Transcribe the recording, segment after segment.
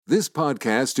This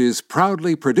podcast is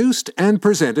proudly produced and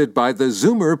presented by the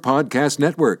Zoomer Podcast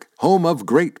Network, home of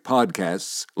great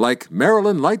podcasts like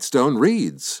Marilyn Lightstone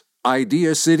Reads,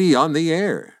 Idea City on the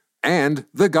Air, and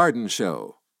The Garden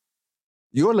Show.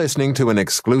 You're listening to an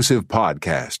exclusive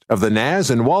podcast of the Naz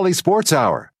and Wally Sports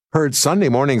Hour, heard Sunday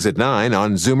mornings at 9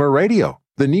 on Zoomer Radio,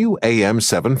 the new AM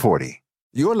 740.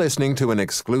 You're listening to an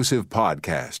exclusive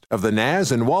podcast of the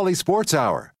Naz and Wally Sports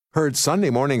Hour, heard Sunday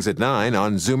mornings at 9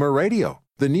 on Zoomer Radio,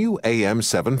 the new AM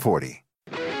 740.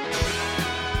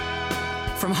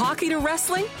 From hockey to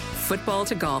wrestling, football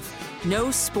to golf, no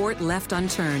sport left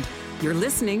unturned. You're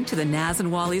listening to the Naz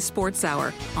and Wally Sports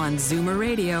Hour on Zoomer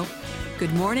Radio.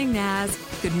 Good morning, Naz.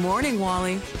 Good morning,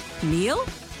 Wally. Neil?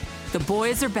 The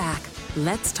boys are back.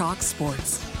 Let's talk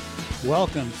sports.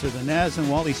 Welcome to the Naz and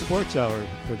Wally Sports Hour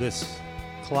for this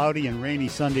cloudy and rainy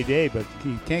Sunday day, but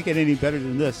you can't get any better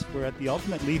than this. We're at the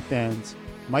Ultimate Leaf Fans,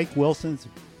 Mike Wilson's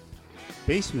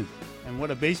basement, and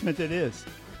what a basement it is.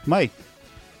 Mike,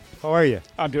 how are you?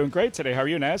 I'm doing great today. How are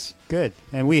you, Naz? Good.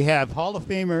 And we have Hall of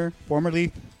Famer, former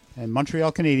Leaf, and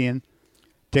Montreal Canadian,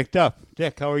 Dick Duff.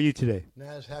 Dick, how are you today?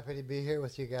 Naz, happy to be here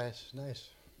with you guys. Nice.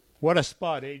 What a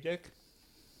spot, eh, Dick?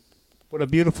 What a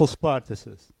beautiful spot this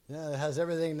is. Yeah, it has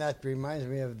everything that reminds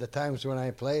me of the times when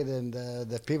I played and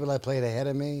the people I played ahead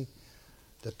of me,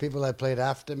 the people I played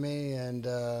after me, and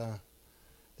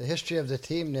the history of the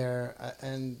team there.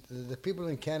 And the people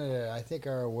in Canada, I think,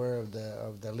 are aware of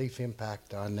the Leaf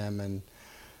impact on them and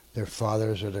their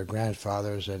fathers or their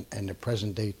grandfathers, and the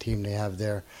present-day team they have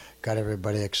there got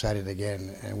everybody excited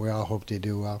again, and we all hope they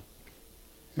do well.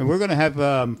 And we're going to have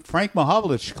Frank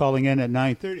Mahovlich calling in at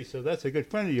 9:30, so that's a good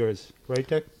friend of yours, right,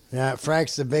 Dick? Yeah,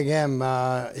 Frank's the big M.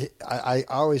 I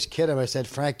always kid him. I said,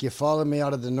 Frank, you followed me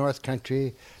out of the North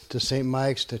Country to St.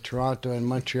 Mike's, to Toronto and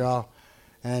Montreal,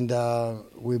 and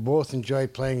we both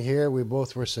enjoyed playing here. We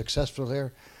both were successful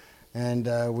here,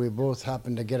 and we both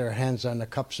happened to get our hands on the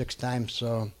cup 6 times,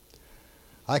 so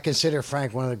I consider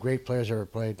Frank one of the great players I ever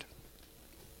played.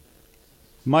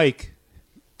 Mike,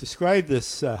 describe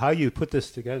this, how you put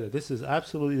this together. This is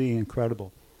absolutely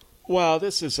incredible. Well,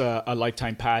 this is a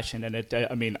lifetime passion,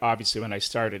 and obviously when I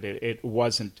started it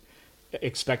wasn't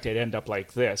expected to end up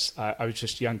like this. I was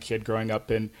just a young kid growing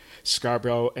up in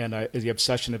Scarborough, and the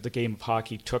obsession of the game of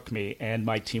hockey took me, and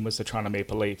my team was the Toronto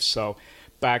Maple Leafs. So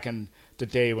back in the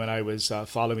day when I was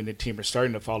following the team or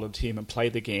starting to follow the team and play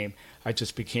the game, I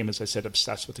just became, as I said,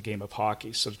 obsessed with the game of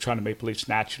hockey. So the Toronto Maple Leafs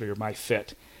naturally are my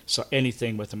fit. So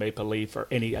anything with a Maple Leaf or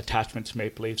any attachment to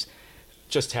Maple Leafs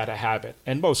just had a habit.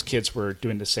 And most kids were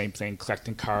doing the same thing,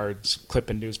 collecting cards,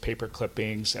 clipping newspaper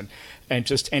clippings, and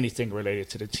just anything related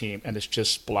to the team. And it's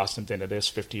just blossomed into this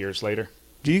 50 years later.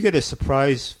 Do you get a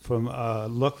surprise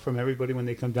look from everybody when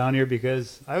they come down here?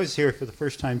 Because I was here for the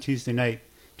first time Tuesday night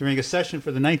during a session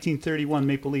for the 1931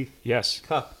 Maple Leaf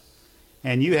Cup.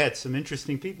 And you had some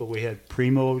interesting people. We had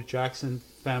Primo, Jackson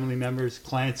family members,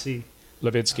 Clancy,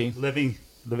 Levitsky.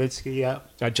 Levitsky,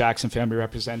 yeah. Jackson family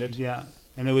represented. Yeah,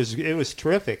 and it was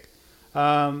terrific.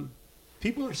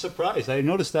 People are surprised. I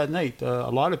noticed that night a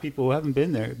lot of people who haven't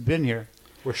been here,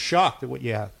 were shocked at what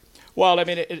you have. Well, I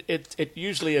mean, it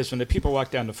usually is when the people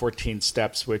walk down the 14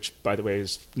 steps, which, by the way,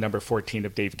 is number 14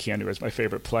 of Dave Keanu, is my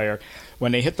favorite player.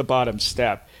 When they hit the bottom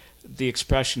step, the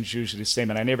expression's usually the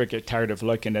same, and I never get tired of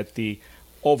looking at the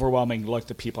overwhelming look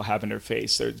that people have in their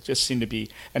face. They just seem to be,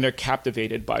 and they're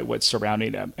captivated by what's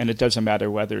surrounding them. And it doesn't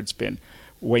matter whether it's been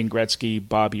Wayne Gretzky,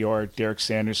 Bobby Orr, Derek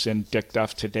Sanderson, Dick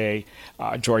Duff today,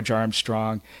 George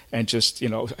Armstrong, and just,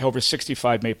 over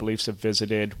 65 Maple Leafs have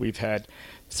visited. We've had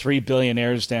 3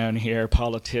 billionaires down here,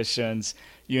 politicians,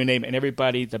 you name it. And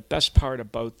everybody, the best part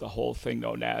about the whole thing,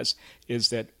 though, Naz, is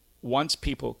that once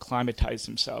people acclimatize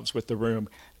themselves with the room,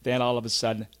 then all of a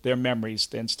sudden their memories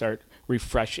then start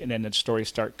refreshing and the stories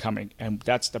start coming. And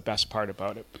that's the best part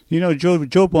about it.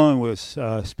 Joe Bowen was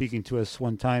speaking to us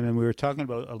one time, and we were talking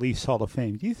about a Leafs Hall of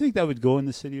Fame. Do you think that would go in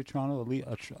the city of Toronto,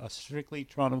 a strictly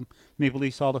Toronto Maple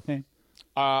Leafs Hall of Fame?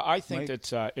 I think that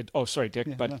sorry, Dick,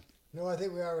 yeah, but... No, I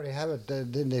think we already have it.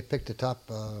 Didn't they pick the top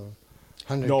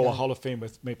 100? No, a Hall of Fame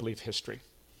with Maple Leaf history.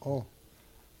 Oh.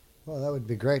 Well, that would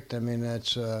be great. I mean,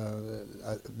 that's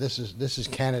this is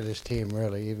Canada's team,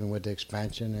 really, even with the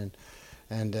expansion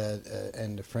and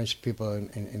the French people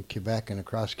in Quebec and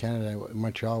across Canada.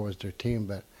 Montreal was their team,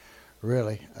 but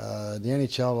really, the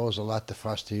NHL owes a lot to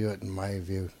Foster Hewitt, in my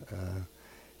view.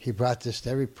 He brought this to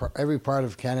every part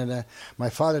of Canada. My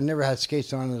father never had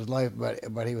skates on in his life,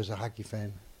 but he was a hockey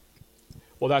fan.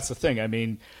 Well, that's the thing. I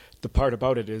mean, the part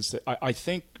about it is that I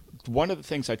think one of the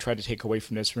things I try to take away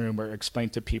from this room or explain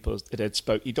to people is that it's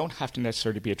about, you don't have to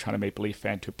necessarily be a Toronto Maple Leaf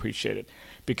fan to appreciate it,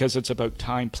 because it's about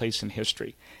time, place, and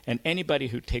history. And anybody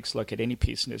who takes a look at any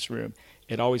piece in this room,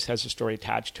 it always has a story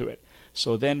attached to it.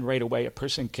 So then right away a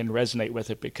person can resonate with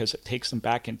it because it takes them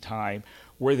back in time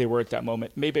where they were at that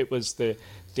moment. Maybe it was the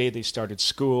day they started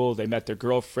school, they met their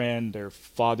girlfriend, their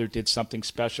father did something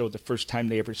special, the first time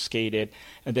they ever skated,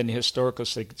 and then the historical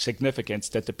significance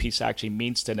that the piece actually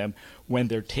means to them when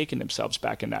they're taking themselves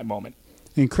back in that moment.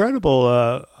 Incredible,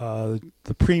 the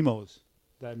Primos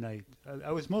that night.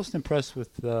 I was most impressed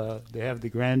with, they have the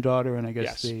granddaughter and I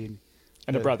guess and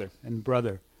the brother. And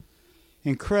brother.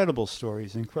 Incredible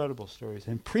stories. And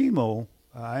Primo,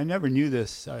 I never knew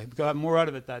this. I got more out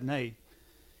of it that night.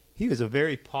 He was a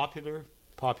very popular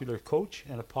coach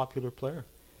and a popular player.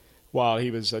 Well,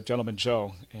 he was a gentleman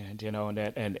Joe, and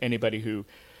and anybody who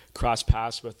crossed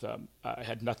paths with him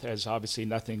has obviously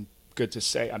nothing good to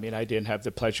say. I mean, I didn't have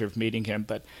the pleasure of meeting him,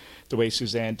 but the way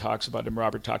Suzanne talks about him,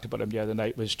 Robert talked about him the other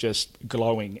night, was just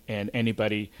glowing. And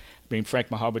anybody, I mean, Frank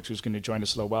Mahovich, who's going to join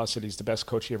us in a little while, said he's the best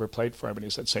coach he ever played for him, and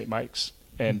he's at St. Mike's.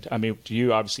 And, I mean,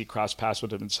 you obviously crossed paths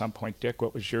with him at some point, Dick.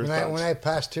 What was your thoughts? When I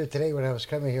passed here today, when I was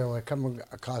coming here, when I come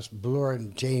across Bloor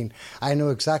and Jane, I knew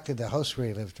exactly the house where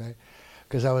he lived, right?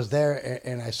 Because I was there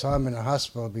and I saw him in the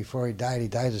hospital before he died. He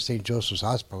died at St. Joseph's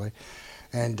Hospital, right?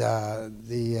 And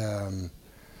he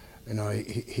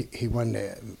won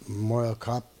the Memorial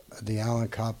Cup, the Allen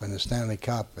Cup, and the Stanley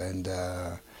Cup. And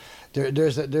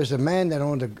there's a man that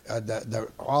owned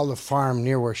all the farm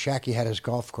near where Shacky had his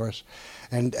golf course.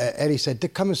 And Eddie said,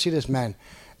 Dick, come and see this man.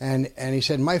 And he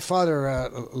said, my father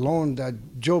loaned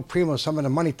Joe Primo some of the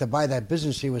money to buy that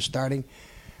business he was starting.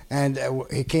 And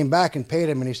he came back and paid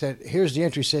him, and he said, here's the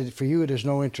entry. He said, for you, there's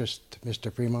no interest,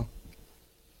 Mr. Primo.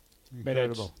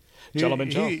 Incredible. Gentleman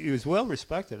Joe. He was well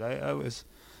respected.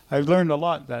 I learned a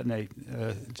lot that night,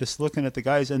 just looking at the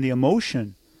guys and the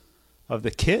emotion of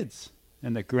the kids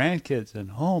and the grandkids.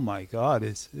 And, oh, my God,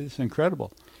 it's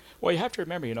incredible. Well, you have to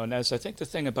remember, Naz, I think the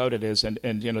thing about it is,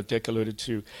 and Dick alluded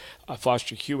to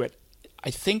Foster Hewitt,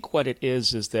 I think what it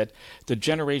is that the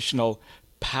generational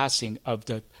passing of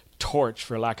the torch,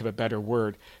 for lack of a better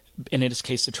word, and in this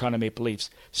case the Toronto Maple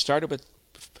Leafs, started with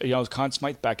Conn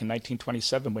Smythe back in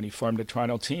 1927 when he formed the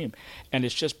Toronto team. And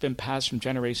it's just been passed from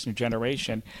generation to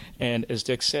generation. And as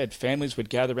Dick said, families would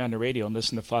gather around the radio and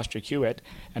listen to Foster Hewitt,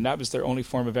 and that was their only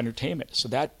form of entertainment. So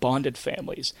that bonded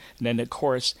families. And then, of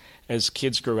course, as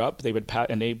kids grew up, they would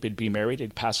be married,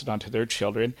 they'd pass it on to their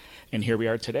children, and here we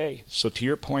are today. So to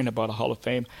your point about a Hall of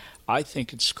Fame, I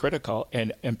think it's critical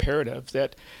and imperative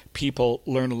that people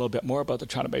learn a little bit more about the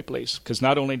Toronto Maple Leafs, because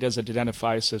not only does it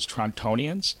identify us as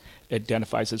Torontonians, it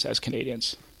identifies us as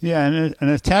Canadians. Yeah, and an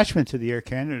attachment to the Air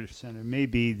Canada Centre may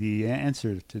be the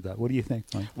answer to that. What do you think,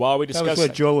 Mike? Well, we discussed that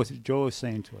was what Joe was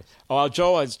saying to us. Oh, well,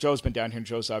 Joe's been down here, and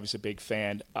Joe's obviously a big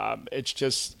fan. It's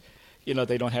just,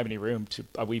 they don't have any room to.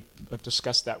 We've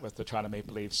discussed that with the Toronto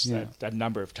Maple Leafs a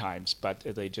number of times, but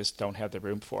they just don't have the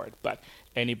room for it. But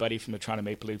anybody from the Toronto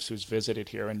Maple Leafs who's visited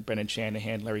here, and Brendan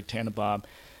Shanahan, Larry Tannenbaum,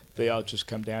 they all just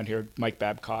come down here. Mike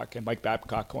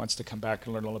Babcock wants to come back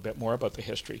and learn a little bit more about the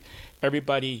history.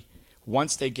 Everybody,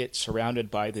 once they get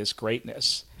surrounded by this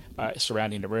greatness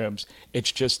surrounding the rooms,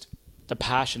 it's just the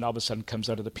passion all of a sudden comes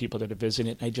out of the people that are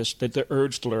visiting it. And the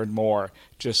urge to learn more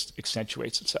just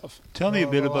accentuates itself. Tell me a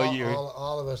bit about your...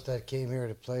 All of us that came here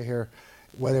to play here,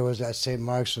 whether it was at St.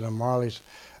 Mark's or the Marlies,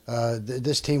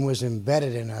 this team was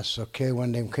embedded in us, okay?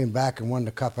 When they came back and won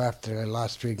the Cup after they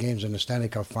lost 3 games in the Stanley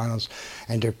Cup Finals,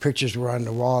 and their pictures were on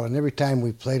the wall, and every time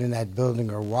we played in that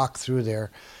building or walked through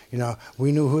there,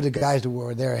 we knew who the guys that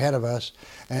were there ahead of us,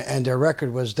 and their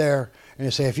record was there. And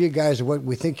they say, if you guys are what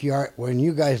we think you are, when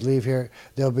you guys leave here,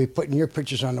 they'll be putting your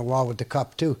pictures on the wall with the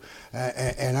cup too.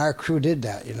 And our crew did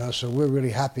that, so we're really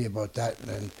happy about that.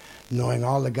 And knowing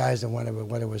all the guys that went,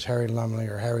 whether it was Harry Lumley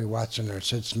or Harry Watson or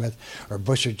Sid Smith or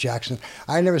Busher Jackson.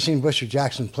 I never seen Busher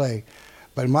Jackson play,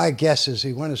 but my guess is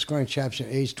he won a scoring championship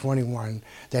at age 21,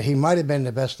 that he might have been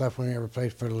the best left winger ever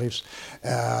played for the Leafs.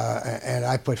 And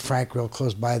I put Frank real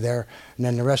close by there. And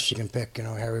then the rest you can pick,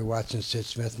 Harry Watson, Sid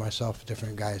Smith, myself,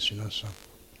 different guys,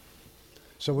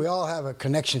 So we all have a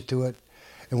connection to it,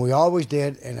 and we always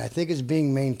did, and I think it's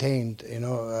being maintained.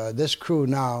 This crew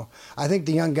now, I think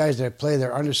the young guys that play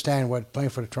there understand what playing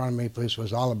for the Toronto Maple Leafs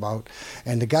was all about,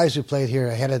 and the guys who played here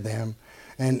ahead of them,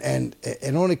 and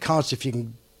it only counts if you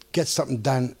can get something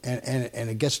done, and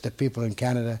it gets the people in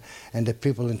Canada and the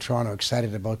people in Toronto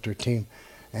excited about their team.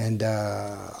 And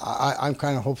I'm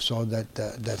kind of hopeful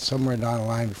that somewhere down the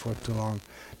line, before too long,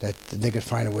 that they could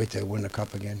find a way to win the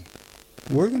Cup again.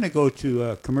 We're going to go to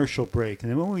a commercial break,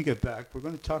 and then when we get back, we're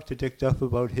going to talk to Dick Duff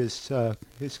about his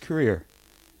career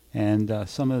and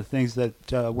some of the things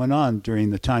that went on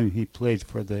during the time he played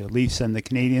for the Leafs and the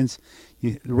Canadians.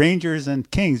 The Rangers and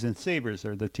Kings and Sabres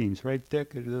are the teams, right,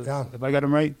 Dick? Yeah. Have I got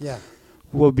them right? Yeah.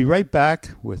 We'll be right back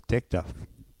with Dick Duff.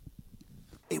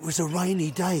 It was a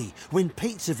rainy day when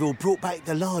Pizzaville brought back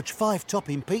the large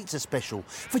 5-topping pizza special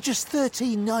for just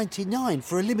 $13.99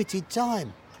 for a limited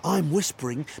time. I'm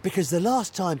whispering because the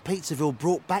last time Pizzaville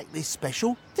brought back this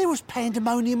special, there was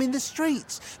pandemonium in the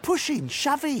streets, pushing,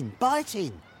 shoving,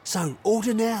 biting. So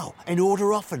order now and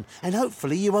order often, and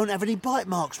hopefully you won't have any bite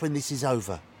marks when this is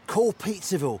over. Call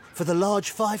Pizzaville for the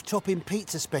large 5-topping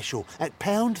pizza special at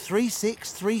pound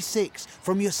 3636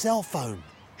 from your cell phone.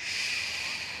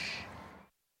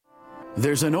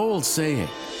 There's an old saying,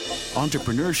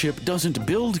 entrepreneurship doesn't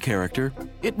build character,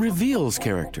 it reveals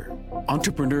character.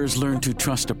 Entrepreneurs learn to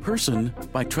trust a person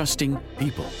by trusting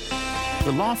people.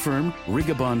 The law firm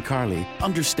Rigabon Carley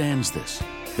understands this.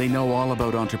 They know all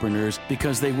about entrepreneurs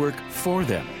because they work for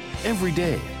them every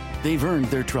day. They've earned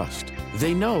their trust.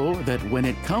 They know that when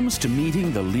it comes to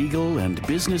meeting the legal and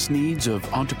business needs of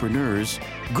entrepreneurs,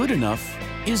 good enough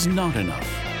is not enough.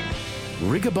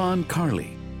 Rigabon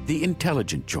Carley, the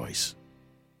intelligent choice.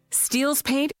 Steele's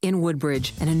Paint in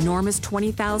Woodbridge, an enormous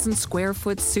 20,000 square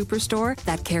foot superstore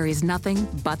that carries nothing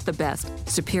but the best.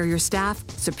 Superior staff,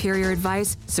 superior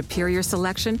advice, superior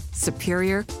selection,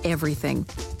 superior everything.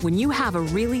 When you have a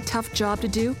really tough job to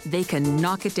do, they can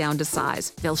knock it down to size.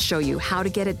 They'll show you how to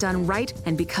get it done right,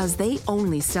 and because they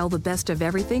only sell the best of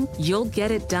everything, you'll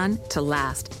get it done to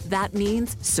last. That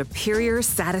means superior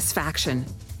satisfaction.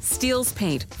 Steele's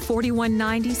Paint,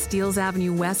 4190 Steeles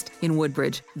Avenue West in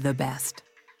Woodbridge, the best.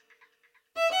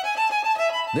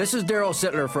 This is Daryl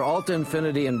Sittler for Alta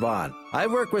Infinity in Vaughan.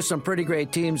 I've worked with some pretty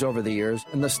great teams over the years,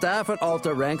 and the staff at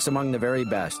Alta ranks among the very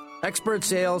best. Expert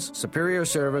sales, superior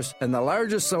service, and the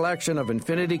largest selection of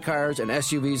Infinity cars and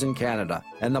SUVs in Canada,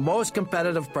 and the most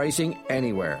competitive pricing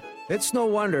anywhere. It's no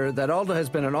wonder that Alta has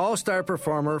been an all-star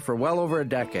performer for well over a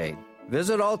decade.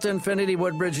 Visit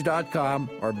AltaInfinityWoodbridge.com,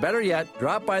 or better yet,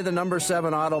 drop by the number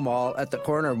 7 Auto Mall at the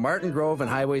corner of Martin Grove and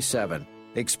Highway 7.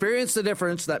 Experience the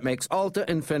difference that makes Alta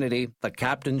Infinity the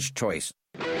captain's choice.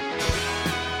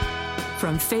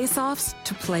 From face-offs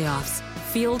to playoffs,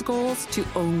 field goals to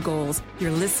own goals,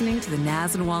 you're listening to the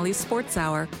Naz and Wally Sports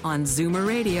Hour on Zoomer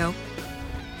Radio.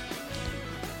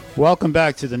 Welcome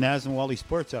back to the Naz and Wally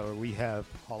Sports Hour. We have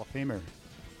Hall of Famer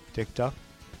Dick Duff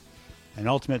and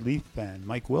Ultimate Leaf fan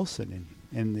Mike Wilson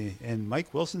in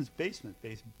Mike Wilson's basement,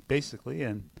 basically.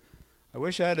 And I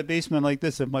wish I had a basement like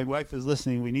this. If my wife is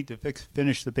listening, we need to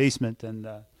finish the basement, and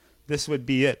this would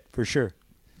be it for sure.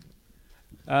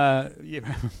 Have you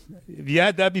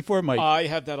had that before, Mike? I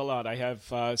have that a lot. I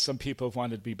have some people have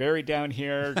wanted to be buried down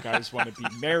here. Guys want to be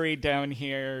married down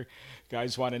here.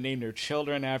 Guys want to name their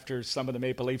children after some of the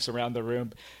Maple Leafs around the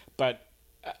room. But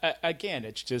again,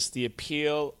 it's just the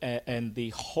appeal and the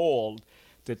hold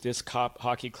that this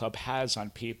hockey club has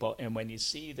on people. And when you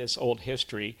see this old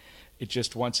history, it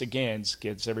just once again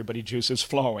gets everybody juices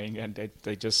flowing, and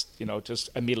they just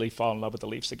immediately fall in love with the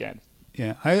Leafs again.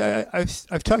 Yeah,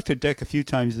 I've talked to Dick a few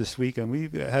times this week, and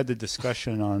we've had the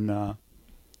discussion on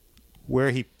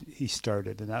where he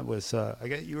started, and that was I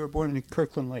guess you were born in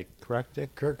Kirkland Lake, correct,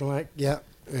 Dick? Kirkland Lake, yeah.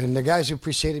 And the guys who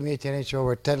preceded me at the NHL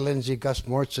were Ted Lindsay, Gus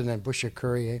Mortson, and Busher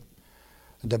Curry.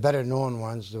 The better known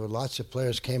ones. There were lots of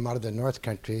players came out of the North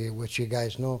Country, which you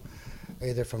guys know,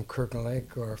 either from Kirkland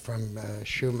Lake or from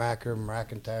Schumacher,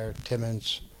 McIntyre,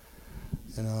 Timmins,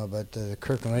 but the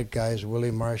Kirkland Lake guys,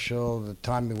 Willie Marshall, the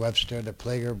Tommy Webster, the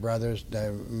Plager brothers,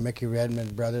 the Mickey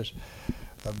Redmond brothers,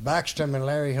 Backstrom and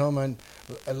Larry Hillman.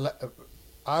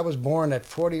 I was born at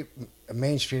 40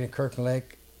 Main Street in Kirkland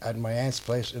Lake at my aunt's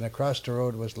place, and across the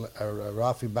road was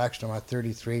Ralphie Backstrom on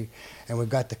 33, and we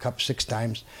got the cup 6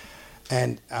 times.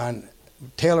 And on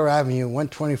Taylor Avenue,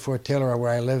 124 Taylor,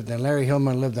 where I lived, and Larry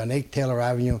Hillman lived on 8 Taylor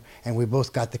Avenue, and we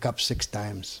both got the cup 6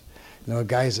 times.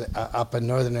 Guys up in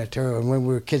Northern Ontario, and when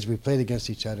we were kids, we played against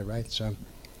each other, right? So,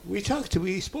 we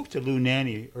spoke to Lou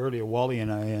Nanny earlier, Wally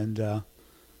and I, and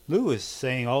Lou was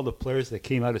saying all the players that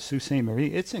came out of Sault Ste. Marie,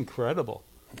 it's incredible.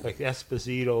 Like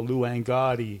Esposito, Lou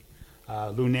Angotti,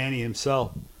 Lou Nanny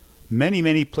himself. Many,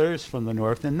 many players from the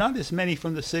North, and not as many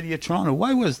from the city of Toronto.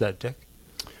 Why was that, Dick?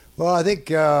 Well, I think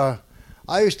I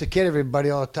used to kid everybody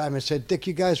all the time and said, Dick,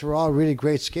 you guys were all really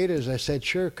great skaters. I said,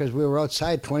 sure, because we were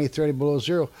outside 20, 30 below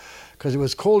zero, because it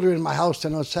was colder in my house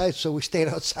than outside, so we stayed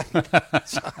outside.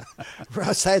 So we're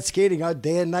outside skating out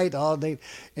day and night, all day.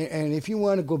 And if you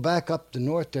want to go back up the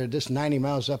north there, just 90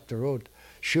 miles up the road,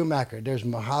 Schumacher, there's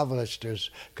Mahavlich, there's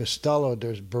Costello,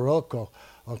 there's Barocco.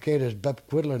 Okay, there's Bep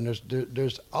Quidlin,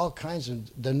 there's all kinds of,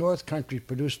 the North Country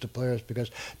produced the players because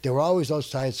they were always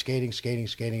outside skating,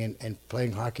 and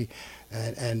playing hockey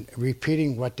and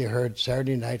repeating what they heard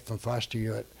Saturday night from Foster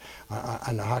Hewitt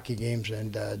on the hockey games,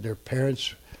 and their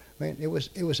parents. I mean, it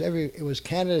was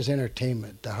Canada's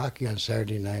entertainment, the hockey on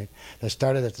Saturday night that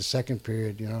started at the second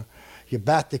period, you know. You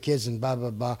bat the kids and blah, blah,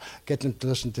 blah, get them to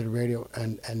listen to the radio,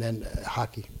 and then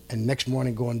hockey. And next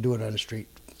morning go and do it on the street.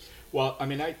 Well, I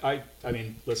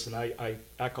mean, listen, I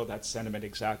echo that sentiment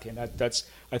exactly, and that's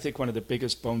I think one of the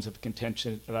biggest bones of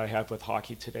contention that I have with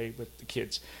hockey today with the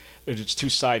kids. It's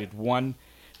two-sided. One,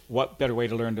 what better way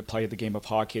to learn to play the game of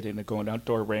hockey than to go an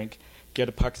outdoor rink, get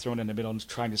a puck thrown in the middle, and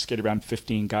trying to skate around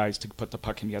 15 guys to put the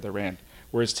puck in the other end.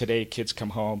 Whereas today, kids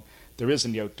come home, there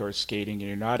isn't the outdoor skating, and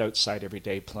you're not outside every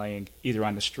day playing either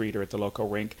on the street or at the local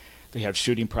rink. They have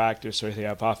shooting practice, or they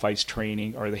have off-ice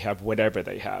training, or they have whatever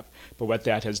they have. But what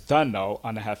that has done, though,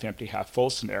 on a half-empty, half-full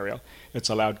scenario, it's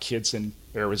allowed kids in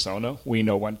Arizona. We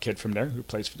know one kid from there who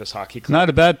plays for this hockey club. Not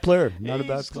a bad player. He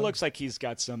looks like he's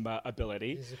got some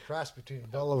ability. He's a cross between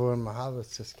Bolivar and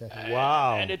Mahavlich, this guy.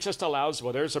 Wow. And it just allows,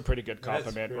 well, there's a pretty good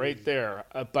compliment right there.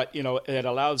 But, you know, it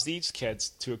allows these kids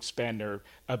to expand their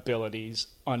abilities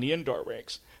on the indoor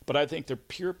rinks. But I think their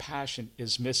pure passion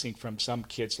is missing from some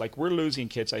kids. Like, we're losing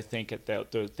kids, I think, at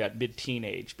that mid-teen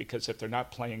age, because if they're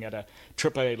not playing at a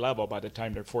AAA level by the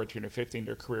time they're 14 or 15,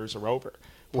 their careers are over.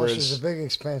 Plus, there's a big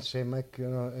expense, Mike, you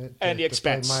know, and the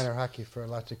expense. To play minor hockey for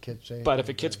lots of kids. But if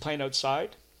a kid's playing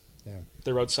outside, yeah,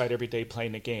 they're outside every day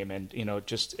playing the game. And, you know,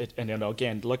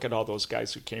 again, look at all those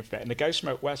guys who came from that. And the guys from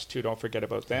out west, too, don't forget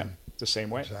about them the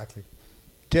same way. Exactly.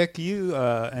 Dick, you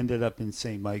ended up in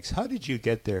St. Mike's. How did you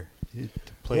get there?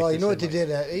 Well, you know what they did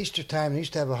at Easter time? They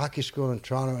used to have a hockey school in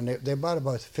Toronto, and they brought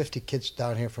about 50 kids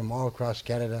down here from all across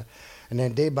Canada. And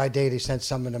then day by day, they sent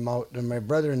some of them out. And my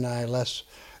brother and I, Les,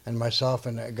 and myself,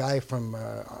 and a guy from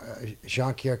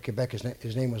Jonquière, Quebec,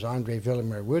 his name was Andre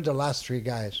Villemere. We were the last three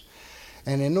guys.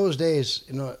 And in those days,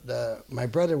 you know, my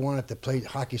brother wanted to play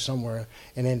hockey somewhere,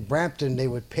 and in Brampton, they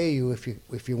would pay you if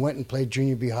you went and played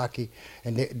junior B hockey,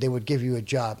 and they would give you a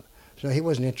job. So he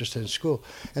wasn't interested in school.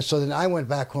 And so then I went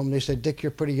back home. They said, Dick,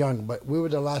 you're pretty young. But we were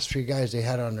the last three guys they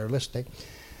had on their list.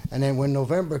 And then when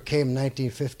November came,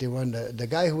 1951, the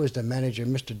guy who was the manager,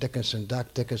 Mr. Dickinson,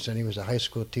 Doc Dickinson, he was a high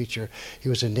school teacher. He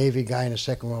was a Navy guy in the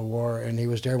Second World War, and he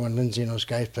was there when Lindsay and those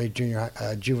guys played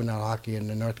juvenile hockey in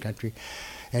the North Country.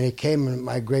 And he came in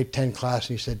my grade 10 class,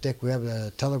 and he said, Dick, we have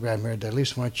a telegram here. They at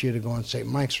least want you to go on St.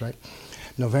 Mike's, right?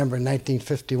 November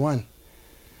 1951.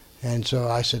 And so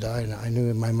I said, I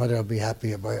knew my mother will be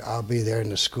happy about. I'll be there in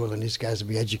the school, and these guys will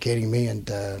be educating me. And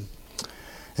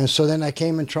so then I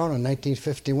came in Toronto in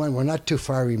 1951. We're not too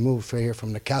far removed right here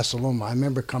from the Castle Loma. I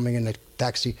remember coming in a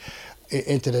taxi to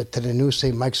the new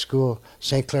St. Mike's School,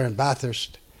 St. Clair and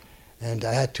Bathurst, and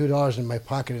I had $2 in my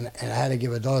pocket, and I had to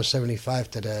give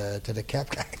 $1.75 to the cab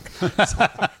guy.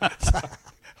 So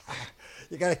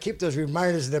you got to keep those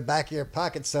reminders in the back of your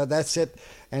pocket. So that's it.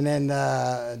 And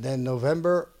then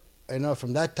November. You know,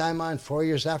 from that time on, 4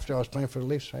 years after, I was playing for the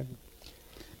Leafs, right?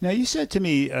 Now, you said to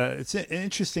me, it's an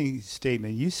interesting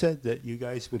statement. You said that you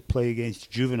guys would play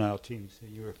against juvenile teams.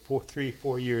 You were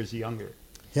 4 years younger.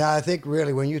 Yeah, I think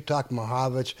really when you talk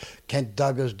Mahavlich, Kent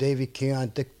Douglas, Davey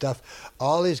Keon, Dick Duff,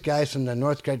 all these guys from the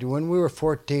North Country, when we were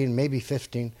 14, maybe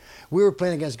 15, we were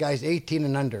playing against guys 18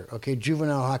 and under, okay,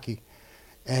 juvenile hockey.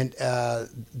 And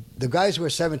the guys who were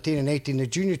 17 and 18, the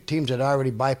junior teams had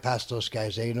already bypassed those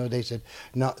guys. You know, they said,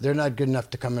 no, they're not good enough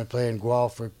to come and play in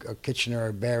Guelph or Kitchener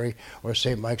or Barrie or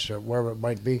St. Mike's or wherever it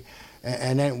might be.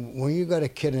 And then when you got a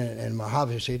kid in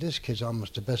Mojave, you say, this kid's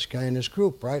almost the best guy in this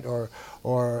group, right? Or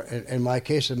in my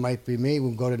case, it might be me.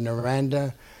 We'll go to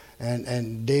Noranda.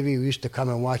 And Davey used to come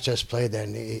and watch us play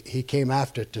then. He came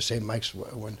after to St. Mike's.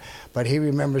 But he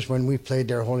remembers when we played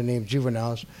their Holy Name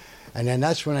Juveniles. And then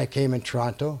that's when I came in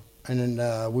Toronto. And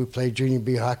then we played junior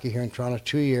B hockey here in Toronto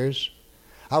 2 years.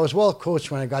 I was well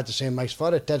coached when I got to St. Mike's.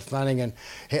 Father Ted Flanagan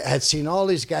had seen all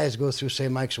these guys go through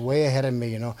St. Mike's way ahead of me,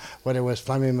 you know, whether it was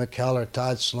Fleming McKell or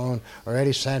Todd Sloan or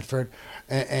Eddie Sanford.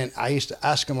 And I used to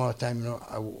ask him all the time, you know,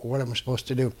 what am I supposed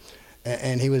to do?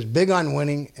 And he was big on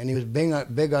winning, and he was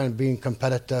big on being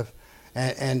competitive.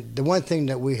 And the one thing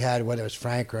that we had, whether it was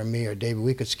Frank or me or David,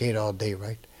 we could skate all day,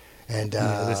 right? And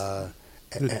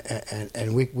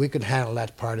and we could handle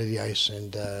that part of the ice.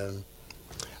 And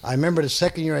I remember the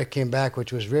second year I came back,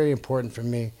 which was very important for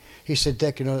me. He said,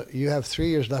 Dick, you know, you have 3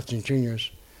 years left in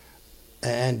juniors,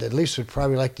 and at least would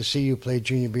probably like to see you play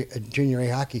junior A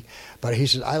hockey. But he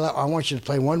said, I want you to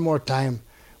play one more time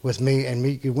with me, and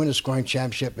we could win the scoring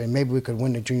championship, and maybe we could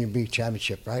win the Junior B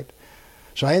championship, right?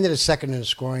 So I ended second in the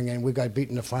scoring, and we got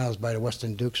beaten in the finals by the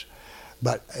Western Dukes.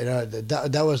 But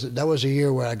that was a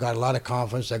year where I got a lot of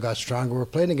confidence. I got stronger. We're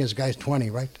playing against guys 20,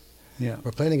 right? Yeah.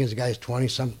 We're playing against guys 20,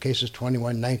 some cases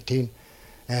 21, 19.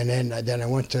 And then I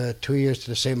went to 2 years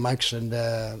to the St. Mike's, and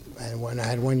when I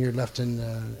had 1 year left in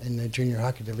the junior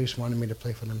hockey, the Leafs wanted me to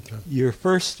play for them too. Your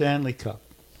first Stanley Cup.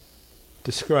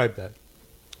 Describe that.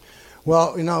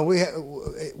 Well,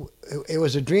 it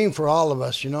was a dream for all of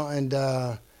us, and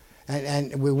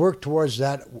we worked towards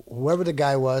that, whoever the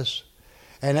guy was.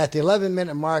 And at the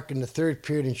 11-minute mark in the third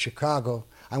period in Chicago,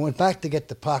 I went back to get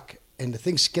the puck, and the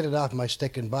thing skidded off my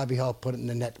stick, and Bobby Hall put it in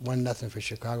the net, 1-0 for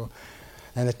Chicago.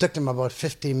 And it took them about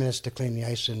 15 minutes to clean the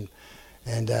ice.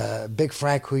 And Big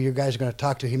Frank, who you guys are going to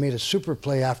talk to, he made a super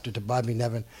play after to Bobby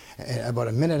Nevin, about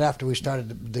a minute after we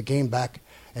started the game back,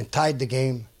 and tied the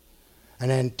game. And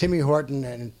then Timmy Horton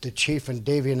and the Chief and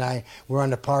Davey and I were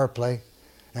on the power play.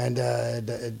 And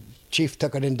the Chief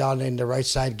took it down in the right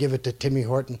side, give it to Timmy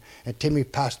Horton, and Timmy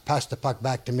passed the puck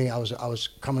back to me. I was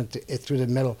coming through the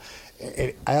middle.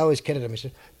 I always kidded him. He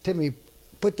said, "Timmy,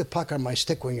 put the puck on my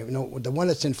stick when the one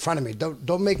that's in front of me.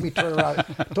 Don't make me turn around.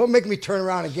 Don't make me turn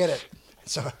around and get it."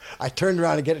 So I turned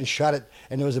around and get it and shot it,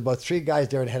 and there was about 3 guys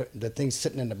there and had the thing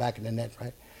sitting in the back of the net,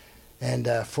 right? And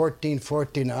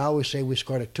 14-14. I always say we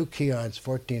scored at 2 Keons,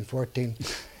 14-14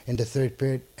 in the third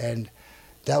period, and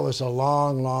that was a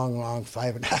long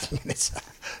 5.5 minutes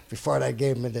before that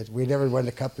game. We never won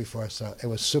the cup before, so it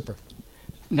was super.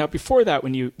 Now, before that,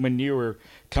 when you were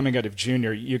coming out of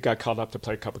junior, you got called up to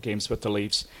play a couple games with the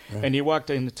Leafs, right. And you walked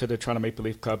into the Toronto Maple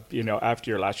Leaf Club, after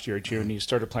your last year of June. You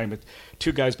started playing with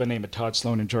 2 guys by the name of Todd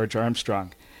Sloan and George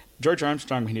Armstrong. George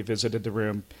Armstrong, when he visited the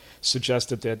room,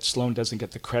 suggested that Sloan doesn't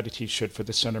get the credit he should for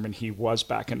the centerman he was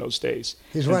back in those days.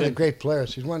 He's one of the great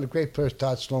players. He's one of the great players,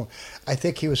 Todd Sloan. I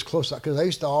think he was close, because I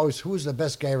used to always, who was the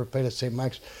best guy I ever played at St.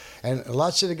 Mike's? And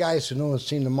lots of the guys who know and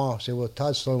seen them all say, well,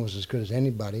 Todd Sloan was as good as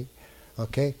anybody.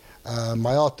 Okay?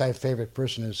 My all-time favorite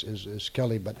person is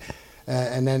Kelly. But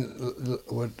and then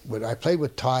when I played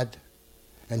with Todd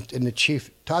and in the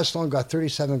Chief, Todd Sloan got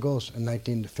 37 goals in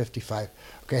 1955.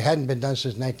 Okay, hadn't been done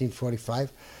since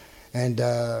 1945. And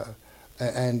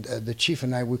the Chief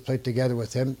and I, we played together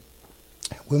with him.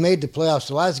 We made the playoffs.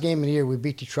 The last game of the year, we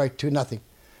beat Detroit 2-0.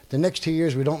 The next 2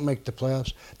 years, we don't make the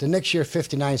playoffs. The next year,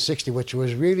 59-60, which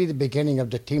was really the beginning of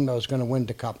the team that was going to win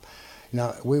the cup.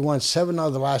 We won 7 out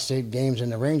of the last 8 games,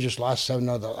 and the Rangers lost 7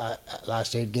 out of the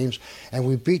last 8 games. And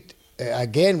we beat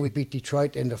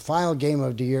Detroit in the final game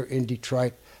of the year in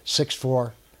Detroit,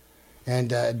 6-4. And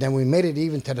then we made it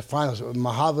even to the finals.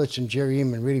 Mahovlich and Jerry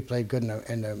Eman really played good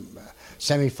in the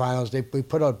semifinals. We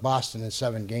put out Boston in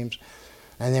 7 games.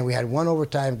 And then we had 1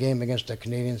 overtime game against the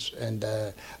Canadians.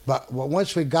 But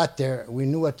once we got there, we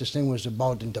knew what this thing was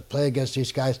about, and to play against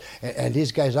these guys, and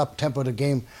these guys up-tempo the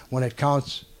game when it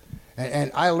counts.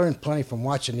 And I learned plenty from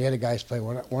watching the other guys play.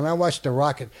 When I watched the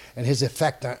Rocket and his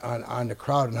effect on the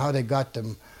crowd and how they got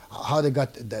the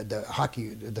hockey,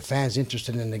 the fans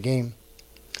interested in the game.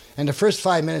 And the first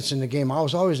 5 minutes in the game, I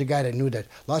was always the guy that knew that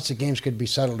lots of games could be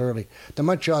settled early. The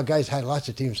Montreal guys had lots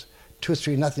of teams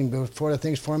 2-3-0 before the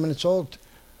thing's 4 minutes old.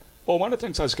 Well, one of the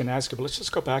things I was going to ask you, but let's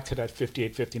just go back to that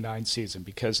 58-59 season,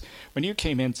 because when you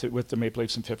came into with the Maple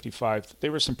Leafs in 55, they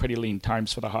were some pretty lean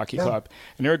times for the hockey club,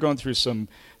 and they were going through some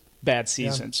bad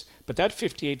seasons. Yeah. But that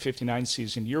 58-59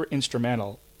 season, you're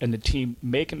instrumental in the team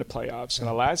making the playoffs. In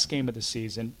the last game of the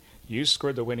season, you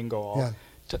scored the winning goal. Yeah.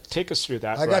 Take us through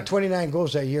that. I got 29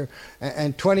 goals that year,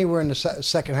 and 20 were in the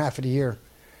second half of the year.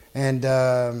 And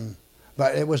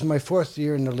but it was my 4th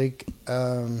year in the league.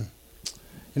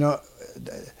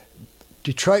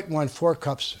 Detroit won 4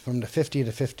 cups from the 50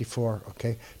 to 54.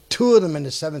 Okay, 2 of them in the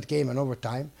 7th game in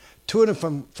overtime. 2 of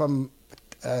them from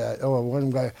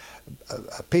one guy,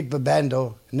 Pete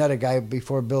Babando, another guy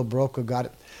before Bill Barocco got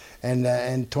it,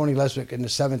 and Tony Leswick in the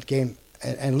 7th game.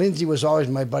 And Lindsay was always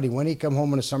my buddy. When he come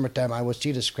home in the summertime, I would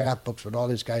see the scrapbooks with all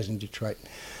these guys in Detroit.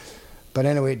 But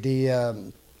anyway,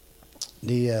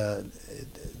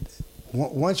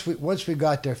 once we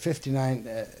got there,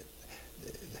 59.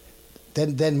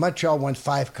 Then Montreal won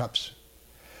 5 cups.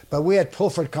 But we had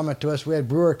Pulford coming to us, we had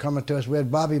Brewer coming to us, we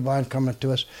had Bobby Bond coming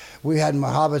to us, we had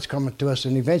Mahovlich coming to us,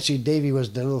 and eventually Davey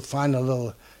was the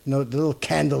little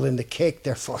candle in the cake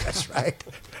there for us, right?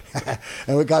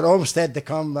 And we got Olmsted to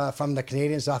come from the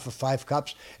Canadians off of 5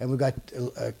 cups, and we got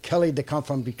Kelly to come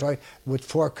from Detroit with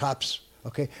 4 cups.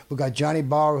 Okay, we got Johnny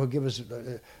Bauer who gave us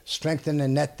strength in the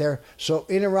net there. So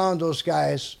in around those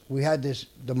guys, we had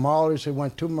the Maulers who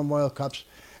won 2 Memorial Cups.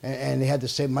 And they had the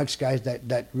St. Mike's guys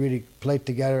that really played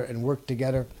together and worked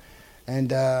together.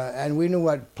 And we knew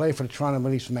what playing for the Toronto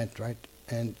Maple Leafs meant, right?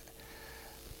 And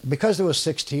because there was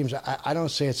 6 teams, I don't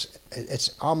say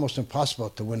it's almost impossible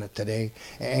to win it today.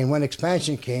 And when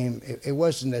expansion came, it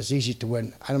wasn't as easy to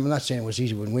win. I'm not saying it was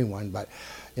easy when we won, but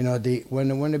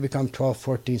when they become 12,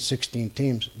 14, 16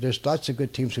 teams, there's lots of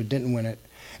good teams who didn't win it.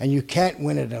 And you can't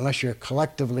win it unless you're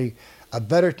collectively a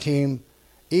better team,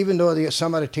 even though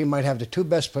some other team might have the 2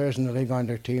 best players in the league on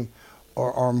their team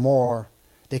or more.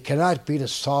 They cannot beat a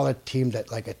solid team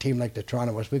like the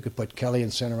Toronto was. We could put Kelly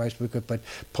in center ice. We could put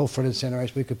Pulford in center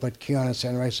ice. We could put Keon in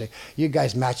center ice. Say, you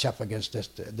guys match up against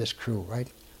this crew, right?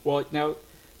 Well, now,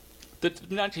 the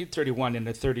 1931 in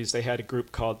the 30s, they had a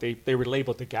group called, they were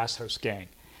labeled the Gas House Gang.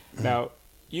 Now,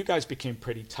 you guys became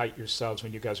pretty tight yourselves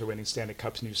when you guys were winning Stanley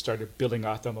Cups and you started building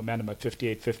off the momentum of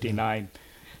 58, 59.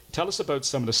 Tell us about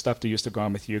some of the stuff that used to go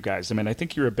on with you guys. I mean, I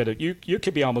think you're a bit of, you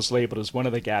could be almost labeled as one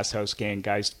of the Gas House Gang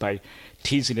guys by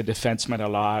teasing the defenseman a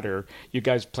lot, or you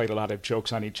guys played a lot of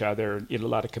jokes on each other, and you had a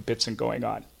lot of kibitzing going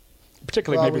on.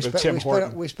 Particularly with Tim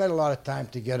Horton. We spent a lot of time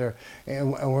together,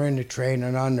 and we're in the train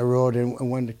and on the road,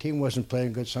 and when the team wasn't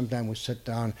playing good, sometimes we sit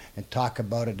down and talk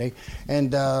about it.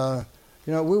 We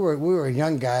were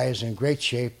young guys in great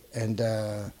shape, and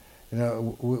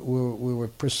we were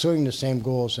pursuing the same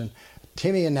goals. And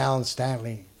Timmy and Alan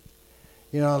Stanley,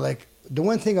 the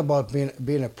one thing about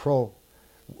being a pro,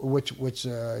 which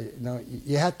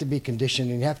you have to be conditioned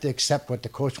and you have to accept what the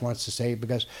coach wants to say,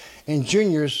 because in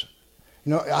juniors,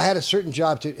 I had a certain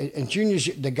job in juniors.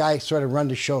 The guy sort of run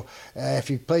the show. If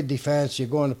you play defense, you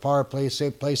go in the power play,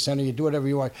 play center, you do whatever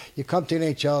you want. You come to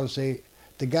NHL and say,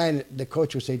 the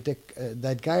coach would say, Dick,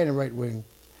 that guy in the right wing,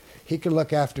 he can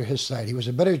look after his side. He was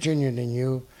a better junior than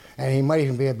you, and he might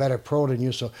even be a better pro than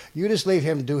you. So you just leave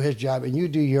him do his job, and you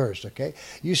do yours, okay?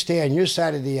 You stay on your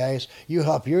side of the ice. You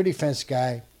help your defense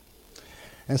guy.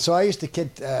 And so I used to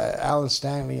kid Alan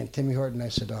Stanley and Timmy Horton. I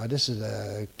said, this is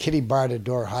a kitty bar to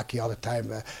door hockey all the time.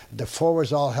 The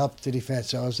forwards all help the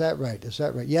defense. Oh, is that right? Is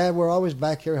that right? Yeah, we're always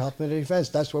back here helping the defense.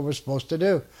 That's what we're supposed to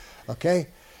do, okay?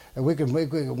 And we could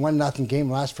make a 1-0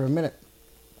 game last for a minute.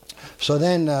 So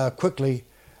then quickly,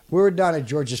 we were down at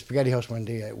George's Spaghetti House one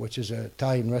day, which is an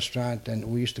Italian restaurant, and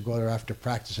we used to go there after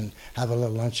practice and have a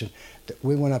little lunch. And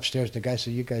we went upstairs. The guy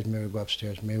said, you guys maybe go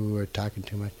upstairs. Maybe we were talking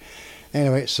too much.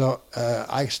 Anyway, so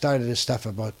I started this stuff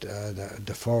about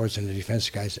the forwards and the defense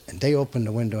guys, and they opened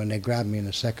the window and they grabbed me in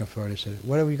the second floor. They said,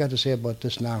 what have you got to say about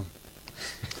this now?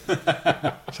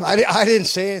 So I didn't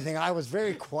say anything. I was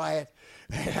very quiet.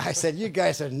 I said, you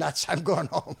guys are nuts. I'm going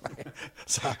home.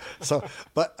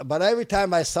 But every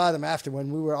time I saw them after,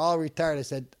 when we were all retired, I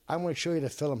said, I'm going to show you the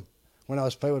film when I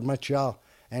was playing with Montreal.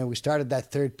 And we started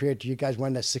that third period. You guys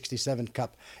won that 67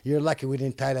 Cup. You're lucky we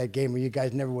didn't tie that game, or you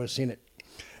guys never would have seen it.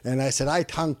 And I said, I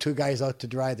hung 2 guys out to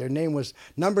dry. Their name was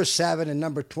number 7 and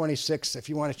number 26, if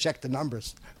you want to check the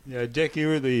numbers. Yeah, Dick, you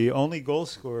were the only goal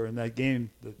scorer in that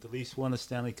game. The Leafs won the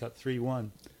Stanley Cup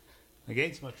 3-1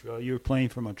 against Montreal. You were playing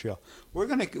for Montreal. We're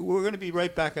gonna be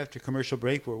right back after commercial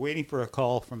break. We're waiting for a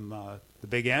call from the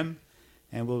Big M,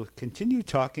 and we'll continue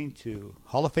talking to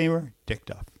Hall of Famer Dick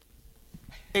Duff.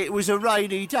 It was a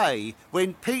rainy day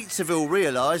when Pizzaville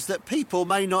realised that people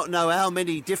may not know how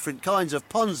many different kinds of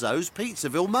ponzos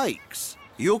Pizzaville makes.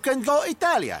 You can go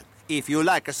Italian if you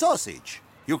like a sausage.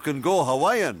 You can go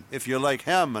Hawaiian if you like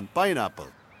ham and pineapple.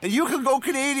 And you can go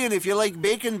Canadian if you like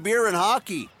bacon, beer and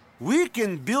hockey. We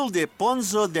can build a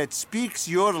ponzo that speaks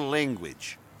your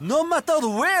language, no matter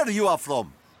where you are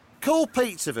from. Call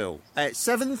Pizzaville at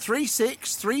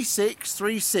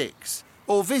 736-3636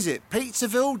 or visit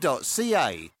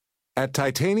pizzaville.ca. At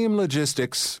Titanium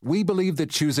Logistics, we believe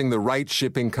that choosing the right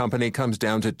shipping company comes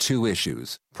down to 2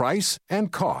 issues: price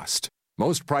and cost.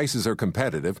 Most prices are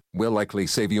competitive, will likely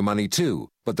save you money too,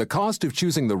 but the cost of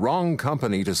choosing the wrong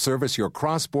company to service your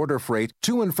cross-border freight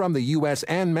to and from the U.S.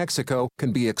 and Mexico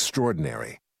can be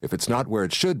extraordinary. If it's not where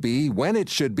it should be, when it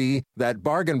should be, that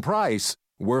bargain price,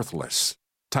 worthless.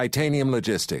 Titanium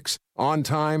Logistics. On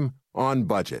time, on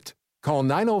budget. Call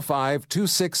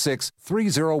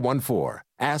 905-266-3014.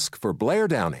 Ask for Blair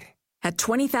Downey. At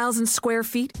 20,000 square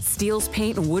feet, Steele's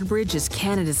Paint in Woodbridge is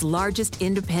Canada's largest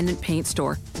independent paint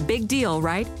store. Big deal,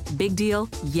 right? Big deal?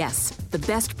 Yes. The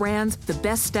best brands, the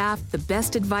best staff, the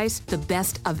best advice, the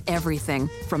best of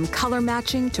everything. From color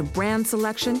matching to brand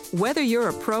selection, whether you're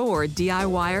a pro or a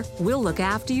DIYer, we'll look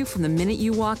after you from the minute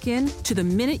you walk in to the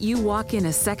minute you walk in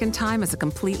a second time as a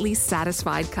completely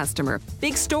satisfied customer.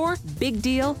 Big store, big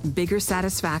deal, bigger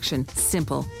satisfaction.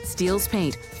 Simple. Steele's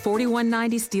Paint,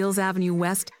 4190 Steeles Avenue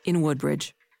West in Woodbridge.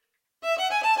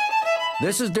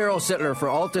 This is Daryl Sittler for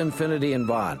Alta Infinity in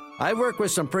Vaughan. I've worked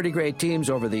with some pretty great teams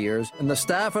over the years, and the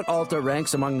staff at Alta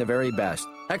ranks among the very best.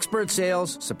 Expert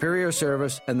sales, superior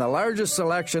service, and the largest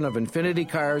selection of Infinity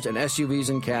cars and SUVs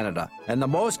in Canada, and the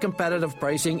most competitive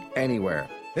pricing anywhere.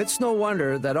 It's no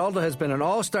wonder that Alta has been an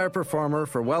all-star performer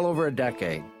for well over a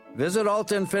decade. Visit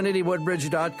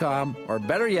AltaInfinityWoodbridge.com, or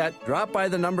better yet, drop by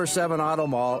the number 7 Auto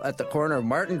Mall at the corner of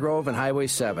Martin Grove and Highway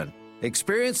 7.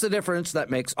 Experience the difference that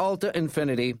makes Alta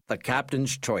Infinity the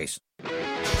captain's choice.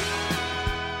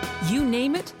 You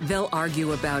name it, they'll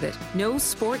argue about it. No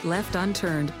sport left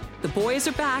unturned. The boys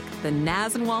are back, the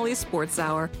Naz and Wally Sports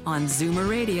Hour on Zoomer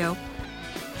Radio.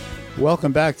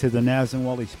 Welcome back to the Naz and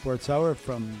Wally Sports Hour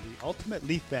from the Ultimate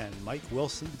Leaf Fan, Mike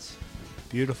Wilson's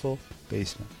beautiful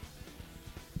basement.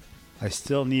 I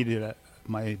still needed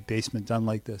my basement done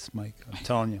like this, Mike. I'm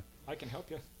telling you. I can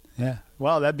help you. Yeah.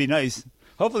 Well, that'd be nice.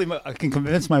 Hopefully I can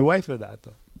convince my wife of that,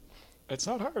 though. It's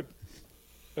not hard.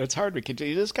 It's hard.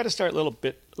 You just got to start a little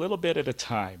bit at a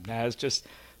time. Naz, just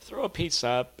throw a piece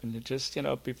up, and just,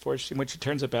 when she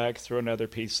turns it back, throw another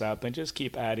piece up, and just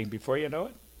keep adding before you know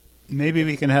it. Maybe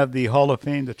we can have the Hall of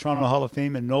Fame, the Toronto Hall of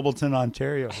Fame in Nobleton,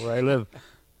 Ontario, where I live.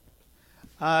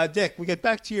 Dick, we get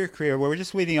back to your career. We're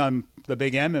just waiting on the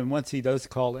Big M, and once he does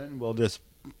call in, we'll just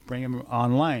bring him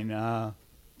online.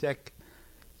 Dick,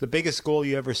 the biggest goal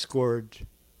you ever scored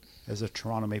as a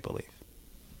Toronto Maple Leaf?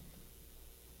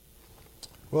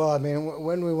 Well, I mean,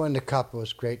 when we won the Cup, it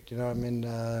was great.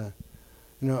 The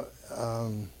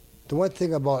one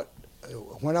thing about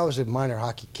when I was a minor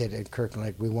hockey kid in Kirkland,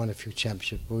 like, we won a few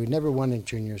championships, but we never won in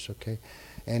juniors. Okay,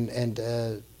 and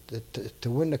to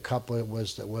win the Cup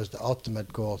was the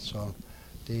ultimate goal. So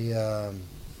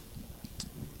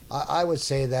I would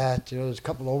say that there's a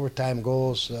couple of overtime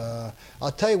goals.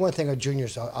 I'll tell you one thing on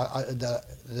juniors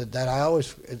that I always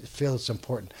feel it's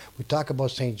important. We talk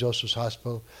about St. Joseph's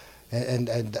Hospital.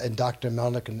 And Dr.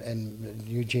 Melnick and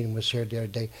Eugene was here the other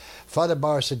day. Father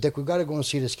Bauer said, Dick, we've got to go and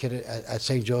see this kid at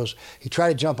St. Joe's. He tried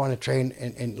to jump on a train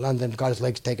in London, got his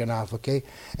legs taken off, okay?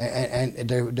 And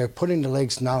they're putting the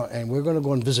legs now, and we're going to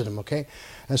go and visit him, okay?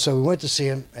 And so we went to see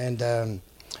him, and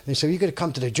they said, you got to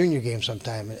come to the junior game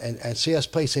sometime and see us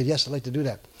play. He said, yes, I'd like to do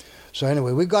that. So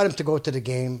anyway, we got him to go to the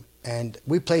game, and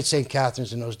we played St.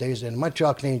 Catharines in those days, and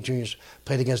Montreal Canadian Juniors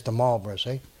played against the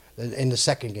Marlboros, in the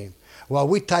second game. Well,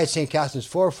 we tied St. Catharines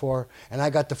 4-4, and I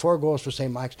got the 4 goals for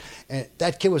St. Mike's. And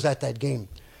that kid was at that game.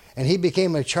 And he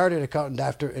became a chartered accountant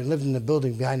after and lived in the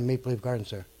building behind the Maple Leaf Gardens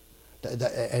there.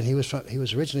 And he was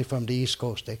originally from the East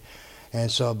Coast.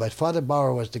 And so, but Father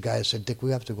Bauer was the guy that said, Dick,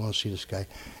 we have to go and see this guy.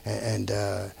 And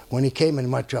when he came in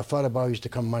Montreal, Father Bauer used to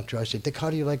come to Montreal. I said, Dick, how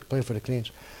do you like to play for the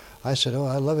Canadiens? I said,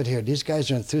 I love it here. These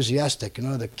guys are enthusiastic.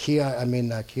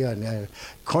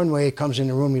 Conway comes in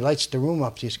the room, he lights the room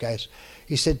up, these guys.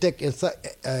 He said, Dick,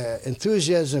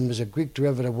 enthusiasm is a Greek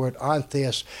derivative word,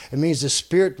 antheos. It means the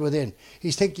spirit within.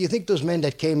 You think those men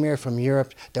that came here from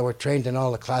Europe that were trained in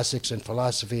all the classics and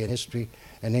philosophy and history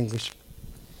and English?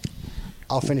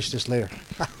 I'll finish this later.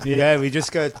 Yeah, we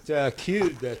just got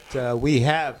cued that we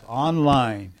have on the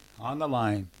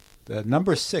line, the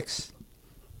number 6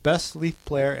 best Leaf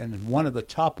player and one of the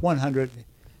top 100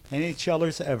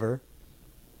 NHLers ever,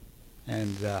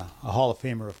 and a Hall of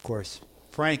Famer, of course,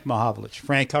 Frank Mahovlich.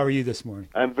 Frank, how are you this morning?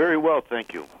 I'm very well,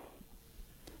 thank you.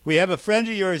 We have a friend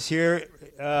of yours here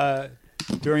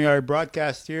during our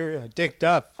broadcast here, Dick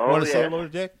Duff. Want to say hello to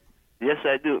Dick? Yes,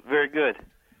 I do. Very good.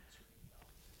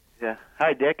 Yeah.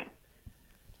 Hi, Dick.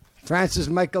 Francis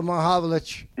Michael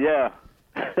Mahovlich. Yeah.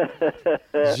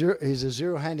 He's a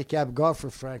zero handicap golfer,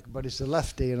 Frank, but he's a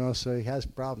lefty, so he has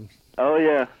problems. Oh,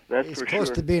 yeah, that's he's for close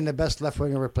sure. to being the best left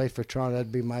winger ever played for Toronto.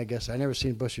 That'd be my guess. I never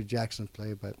seen Busher Jackson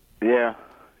play, but yeah.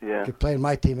 He could play in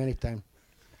my team anytime.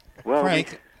 Well,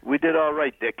 Frank, we did all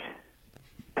right, Dick.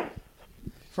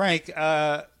 Frank,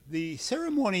 the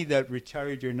ceremony that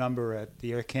retired your number at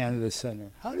the Air Canada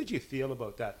Centre, how did you feel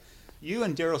about that? You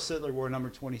and Daryl Sittler wore number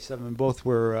 27. Both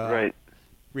were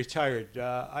retired.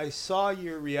 I saw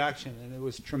your reaction, and it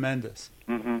was tremendous.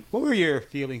 Mm-hmm. What were your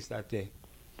feelings that day?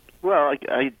 Well,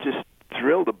 I just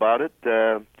thrilled about it.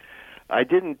 I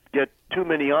didn't get too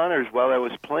many honors while I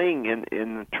was playing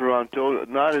in Toronto,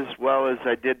 not as well as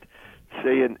I did,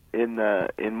 say,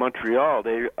 in Montreal.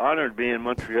 They honored me in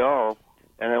Montreal,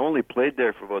 and I only played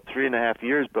there for about 3.5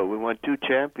 years, but we won 2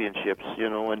 championships,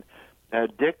 and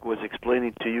Dick was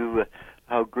explaining to you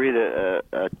how great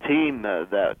a team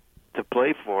that to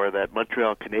play for, that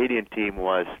Montreal Canadian team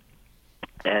was.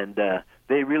 And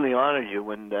they really honored you,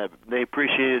 and they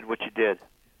appreciated what you did.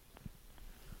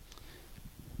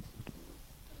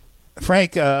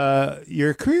 Frank,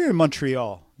 your career in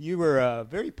Montreal, you were a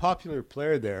very popular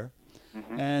player there.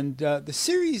 Mm-hmm. And the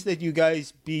series that you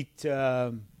guys beat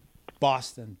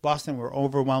Boston were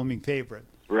overwhelming favorite.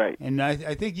 Right. And I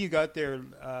think you got there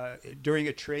during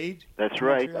a trade. That's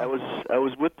right. I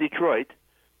was with Detroit,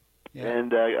 Yeah.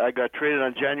 and I got traded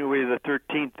on January the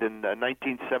 13th in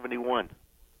 1971.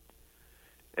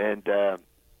 And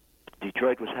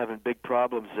Detroit was having big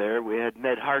problems there. We had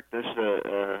Ned Harkness,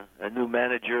 a new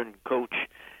manager and coach,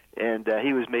 and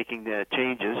he was making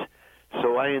changes.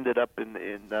 So I ended up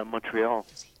in Montreal.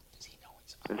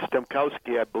 And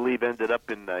Stemkowski, I believe, ended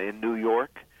up in New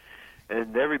York.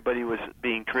 And everybody was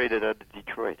being traded out of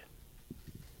Detroit.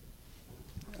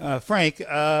 Frank,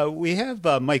 we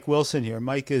have Mike Wilson here.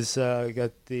 Mike has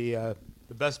got the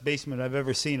best basement I've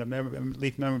ever seen of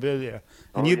Leaf memorabilia.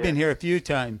 And you've been here a few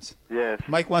times. Yes.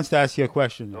 Mike wants to ask you a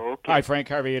question. Okay. Hi, Frank.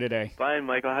 How are you today? Fine,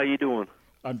 Michael. How you doing?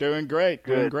 I'm doing great.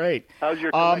 Good. Doing great. How's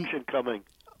your collection coming?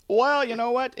 Well, you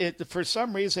know what? For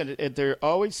some reason, there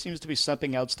always seems to be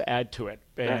something else to add to it.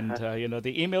 And,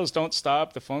 the emails don't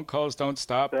stop. The phone calls don't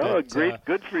stop. Oh, but, great.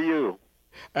 Good for you.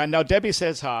 And now Debbie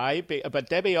says hi, but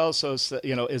Debbie also,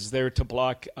 is there to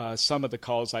block some of the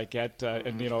calls I get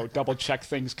and, double check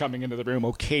things coming into the room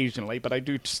occasionally. But I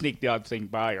do sneak the odd thing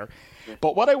by her.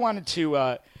 But what I wanted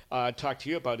to talk to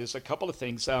you about is a couple of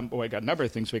things. I got a number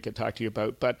of things we could talk to you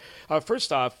about. But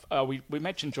first off, we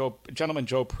mentioned gentleman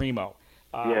Joe Primo.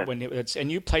 Yes. And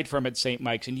you played for him at St.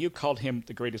 Mike's, and you called him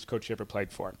the greatest coach you ever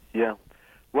played for. Yeah.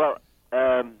 Well,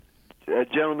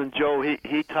 gentleman Joe,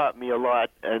 he taught me a lot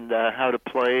and how to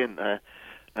play and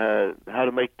how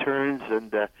to make turns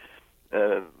and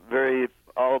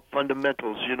all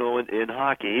fundamentals, in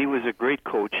hockey. He was a great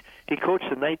coach. He coached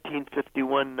the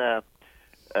 1951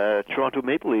 Toronto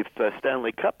Maple Leaf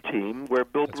Stanley Cup team where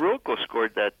Bill Barocco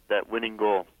scored that winning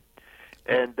goal.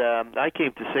 And I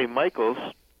came to St. Michael's.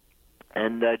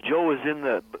 And Joe was in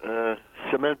the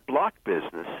cement block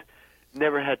business.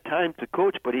 Never had time to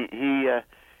coach, but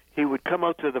he would come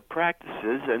out to the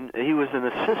practices, and he was an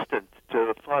assistant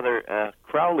to Father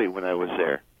Crowley when I was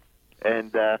there.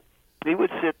 And he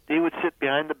would sit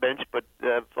behind the bench, but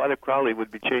Father Crowley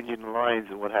would be changing the lines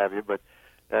and what have you. But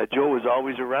Joe was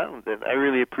always around, and I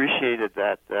really appreciated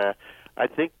that. I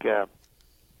think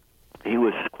he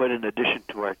was quite an addition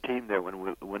to our team there when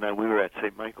we were at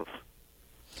St. Michael's.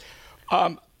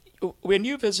 When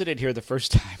you visited here the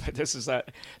first time,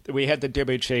 we had the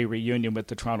WHA reunion with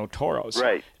the Toronto Toros.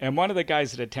 Right. And one of the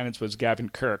guys in attendance was Gavin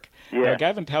Kirk. Yeah. Now,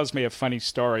 Gavin tells me a funny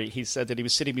story. He said that he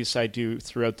was sitting beside you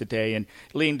throughout the day and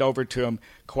leaned over to him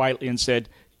quietly and said,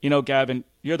 Gavin,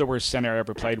 you're the worst center I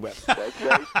ever played with. That's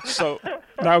right. So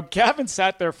now Gavin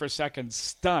sat there for a second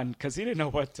stunned because he didn't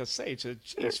know what to say. He said,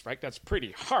 geez, Frank, that's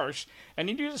pretty harsh. And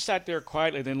he just sat there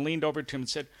quietly, then leaned over to him and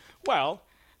said, well,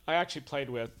 I actually played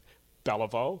with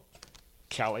Beliveau,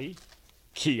 Kelly,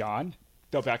 Keon,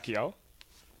 Delvecchio.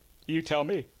 You tell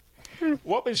me.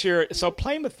 What was so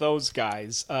playing with those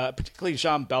guys, particularly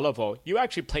Jean Beliveau, you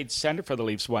actually played center for the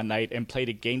Leafs one night and played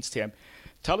against him.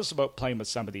 Tell us about playing with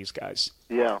some of these guys.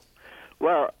 Yeah.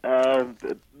 Well,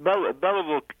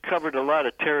 Beliveau covered a lot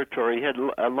of territory. He had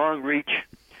a long reach,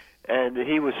 and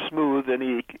he was smooth, and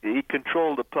he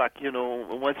controlled the puck.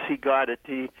 Once he got it,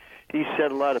 he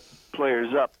set a lot of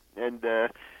players up, and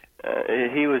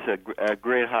he was a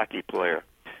great hockey player.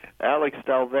 Alex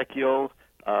Delvecchio,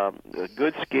 a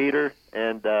good skater,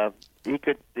 and he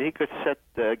could set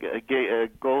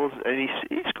goals, and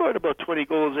he scored about 20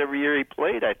 goals every year he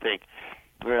played, I think.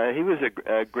 He was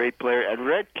a great player. And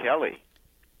Red Kelly.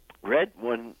 Red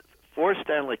won 4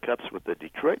 Stanley Cups with the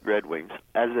Detroit Red Wings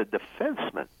as a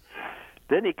defenseman.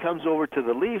 Then he comes over to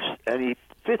the Leafs, and he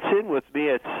fits in with me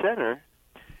at center.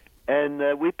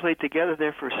 And we played together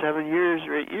there for 7 years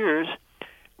or 8 years,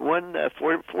 won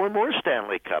 4 more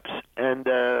Stanley Cups. And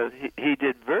he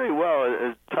did very well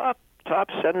as top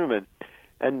centerman.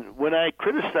 And when I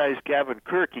criticized Gavin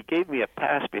Kirk, he gave me a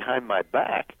pass behind my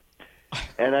back.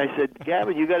 And I said,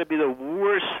 Gavin, you got to be the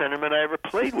worst centerman I ever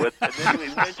played with. And then we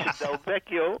mentioned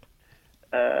Delvecchio,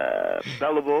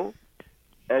 Beliveau,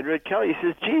 and Red Kelly. He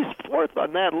says, geez, 4th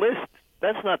on that list.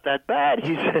 That's not that bad,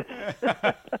 he said.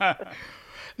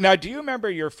 Now, do you remember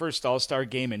your first All-Star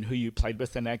game and who you played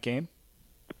with in that game?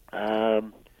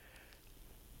 I'm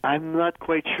not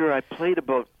quite sure. I played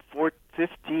about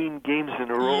 15 games in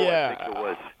a row, yeah. I think it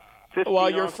was. 15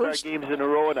 your All-Star games in a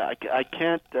row, and I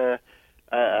can't...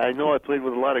 I know I played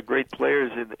with a lot of great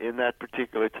players in that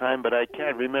particular time, but I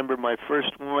can't remember my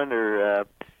first one or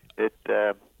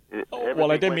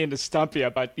well, I didn't mean to stump you,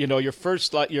 but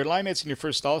your line mates in your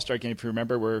first All-Star game, if you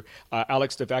remember, were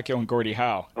Alex Delvecchio and Gordie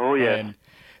Howe. Oh yeah.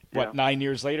 And 9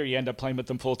 years later, you end up playing with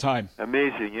them full time.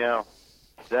 Amazing, yeah.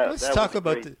 Let's talk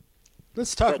about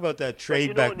that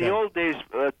trade back then. In the old days,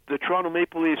 the Toronto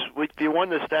Maple Leafs, if you won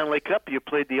the Stanley Cup, you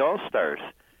played the All-Stars.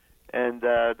 And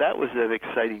that was an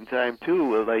exciting time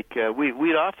too. Like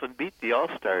we'd often beat the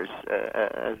All-Stars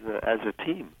as a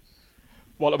team.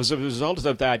 Well, it was a result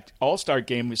of that All-Star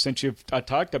game, since you've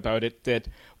talked about it, that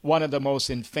one of the most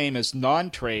infamous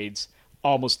non-trades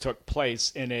almost took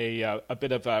place in a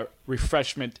bit of a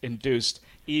refreshment-induced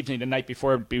evening the night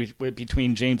before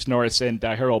between James Norris and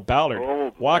Harold Ballard.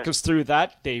 Oh, Walk us through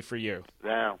that day for you.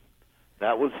 Yeah,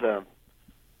 that was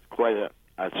quite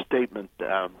a statement.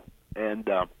 And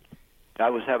I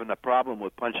was having a problem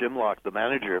with Punch Imlock, the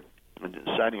manager, and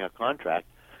signing a contract.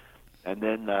 And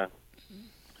then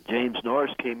James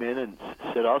Norris came in and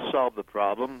said, I'll solve the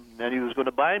problem. And he was going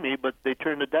to buy me, but they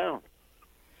turned it down.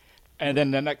 And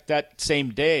then that same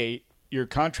day, your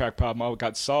contract problem all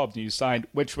got solved and you signed,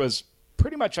 which was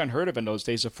pretty much unheard of in those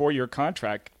days, a 4-year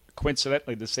contract,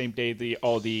 coincidentally the same day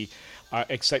all the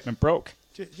excitement broke.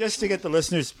 Just to get the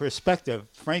listeners' perspective,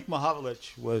 Frank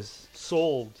Mahovlich was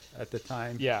sold at the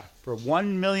time for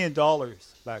 $1 million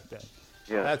back then.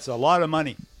 Yeah. That's a lot of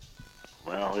money.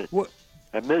 Well,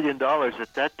 $1 million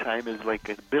at that time is like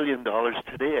 $1 billion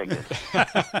today, I guess.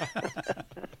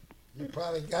 You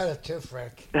probably got it too,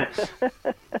 Frank. I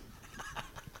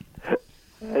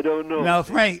don't know. Now,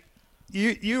 Frank,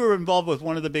 you were involved with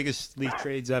one of the biggest league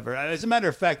trades ever. As a matter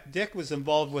of fact, Dick was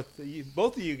involved with,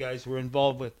 both of you guys were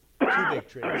involved with 2 big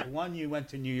trades. One, you went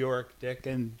to New York, Dick,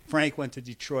 and Frank went to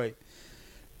Detroit.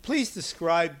 Please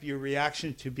describe your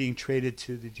reaction to being traded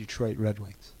to the Detroit Red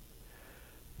Wings.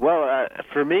 Well,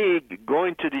 for me,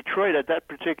 going to Detroit at that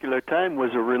particular time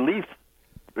was a relief,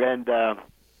 and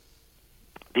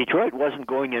Detroit wasn't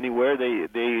going anywhere. They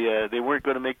weren't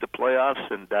going to make the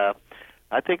playoffs, and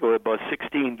I think there were about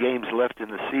 16 games left in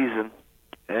the season,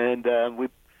 and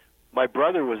my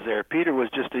brother was there. Peter was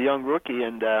just a young rookie,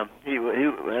 and he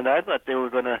and I thought they were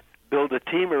going to build a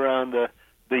team around the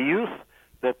youth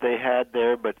that they had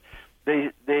there, but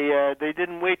they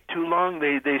didn't wait too long.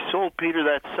 They sold Peter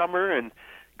that summer, and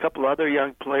a couple other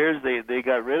young players they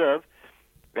got rid of,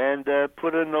 and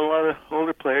put in a lot of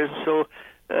older players. So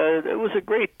it was a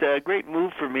great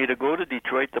move for me to go to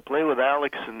Detroit to play with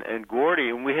Alex and Gordy,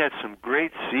 and we had some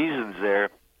great seasons there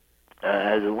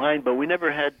as a line, but we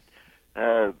never had.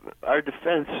 Our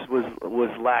defense was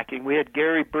lacking. We had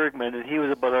Gary Bergman, and he was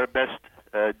about our best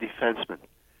defenseman.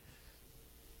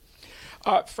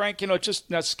 Frank, just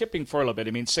now skipping for a little bit,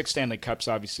 I mean, 6 Stanley Cups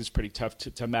obviously is pretty tough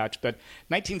to match, but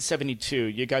 1972,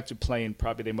 you got to play in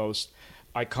probably the most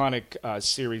iconic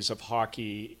series of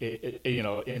hockey,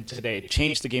 in today. It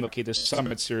changed the game. Okay, the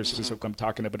Summit Series is what I'm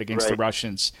talking about against the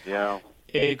Russians. Yeah.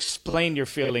 Explain your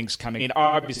feelings coming in.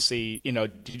 Obviously,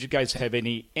 did you guys have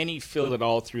any feel at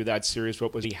all through that series?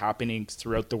 What was happening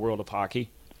throughout the world of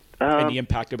hockey and the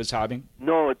impact it was having?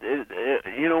 No,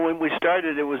 when we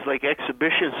started, it was like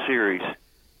exhibition series.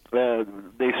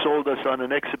 They sold us on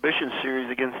an exhibition series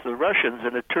against the Russians,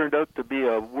 and it turned out to be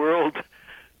a world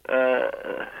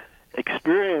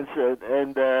experience,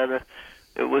 and it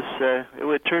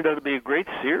turned out to be a great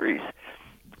series,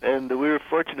 and we were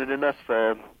fortunate enough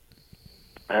to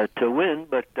win,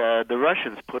 but the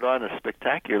Russians put on a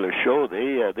spectacular show.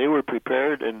 They were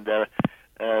prepared, and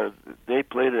they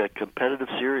played a competitive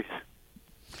series.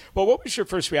 Well, what was your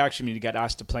first reaction when you got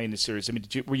asked to play in the series? I mean,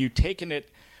 were you taking it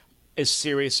as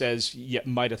serious as you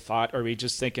might have thought, or were you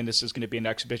just thinking this is going to be an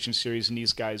exhibition series, and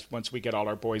these guys, once we get all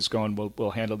our boys going,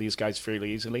 we'll handle these guys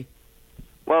fairly easily?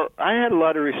 Well, I had a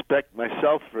lot of respect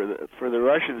myself for the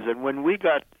Russians, and when we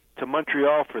got to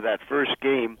Montreal for that first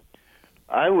game,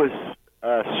 I was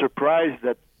surprised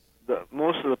that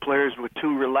most of the players were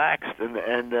too relaxed and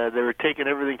they were taking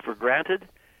everything for granted.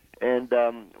 And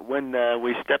when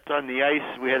we stepped on the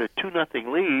ice, we had a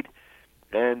 2-0 lead,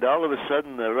 and all of a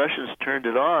sudden the Russians turned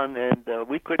it on, and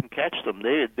we couldn't catch them.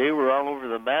 They were all over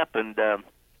the map, and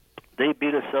they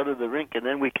beat us out of the rink. And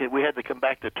then we had to come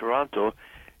back to Toronto,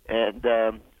 and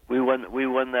we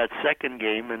won that second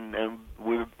game, and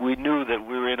we knew that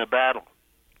we were in a battle.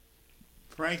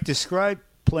 Frank, describe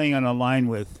playing on a line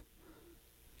with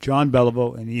John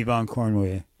Beliveau and Yvon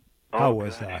Cornway. How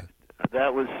was that?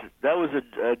 That was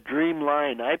a dream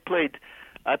line. I played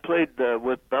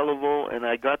with Beliveau, and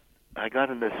I got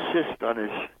an assist on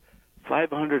his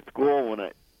 500th goal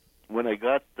when I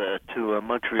got to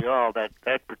Montreal.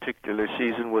 That particular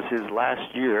season was his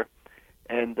last year,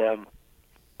 and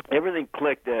everything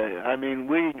clicked.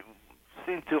 We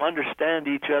seemed to understand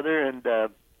each other, and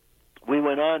we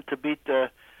went on to beat the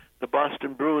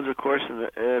Boston Bruins, of course,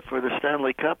 for the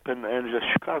Stanley Cup, and the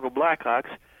Chicago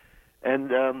Blackhawks,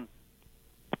 and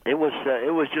it was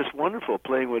just wonderful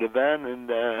playing with Yvon,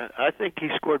 and I think he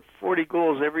scored 40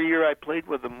 goals every year I played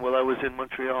with him while I was in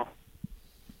Montreal.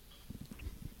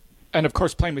 And, of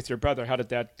course, playing with your brother, how did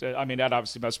that that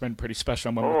obviously must have been a pretty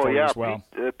special moment for you as well.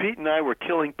 Pete and I were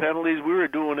killing penalties. We were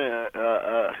doing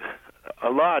a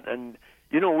lot, and,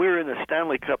 we were in the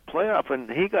Stanley Cup playoff, and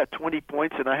he got 20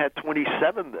 points, and I had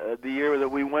 27 the year that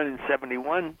we won in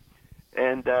 71.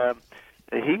 And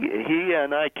he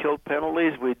and I killed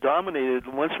penalties. We dominated.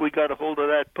 Once we got a hold of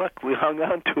that puck, we hung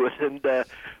on to it, and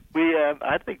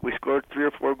I think we scored 3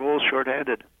 or 4 goals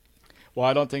shorthanded. Well,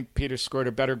 I don't think Peter scored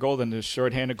a better goal than the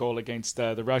shorthanded goal against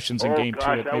the Russians in Game 2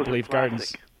 at Maple Leaf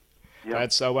Gardens. Yep.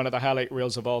 That's one of the highlight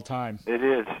reels of all time. It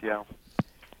is, yeah.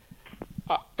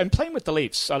 And playing with the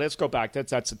Leafs, let's go back.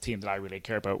 That's a team that I really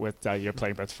care about. With you're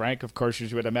playing with Frank, of course,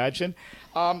 as you would imagine.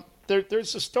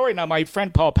 There's a story now. My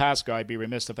friend Paul Pasco, I'd be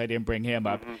remiss if I didn't bring him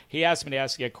up. Mm-hmm. He asked me to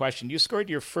ask you a question. You scored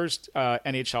your first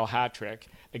NHL hat trick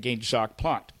against Jacques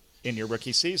Plante in your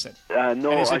rookie season.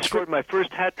 No, I scored my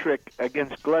first hat trick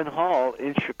against Glenn Hall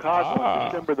in Chicago,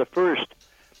 December the 1st.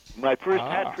 My first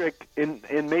hat trick in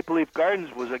Maple Leaf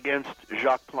Gardens was against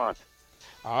Jacques Plante.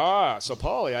 So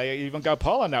Paul, I even got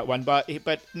Paul on that one. But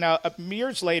now,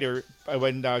 years later,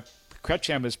 when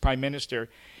Chrétien was Prime Minister,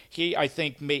 I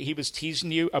think he was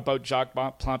teasing you about Jacques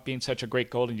Plante being such a great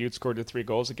goal, and you'd scored the 3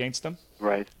 goals against him.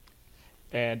 Right.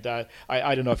 And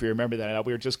I don't know if you remember that.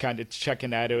 We were just kind of checking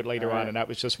that out later on, and that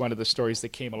was just one of the stories that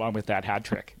came along with that hat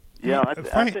trick. Yeah, I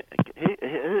think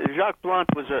Jacques Plante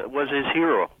was his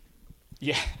hero.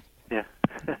 Yeah. Yeah.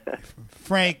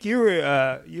 Frank, you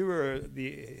had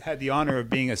the honor of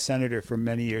being a senator for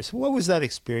many years. What was that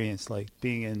experience like,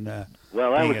 being a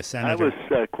senator? I was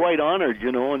quite honored,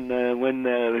 and when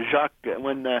Jean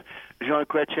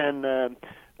Chrétien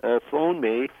phoned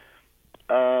me,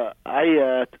 I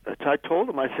told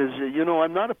him, I says,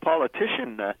 I'm not a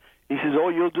politician. He says, oh,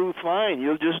 you'll do fine.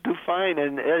 You'll just do fine.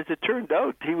 And as it turned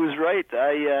out, he was right.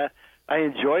 I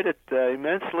enjoyed it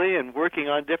immensely, and working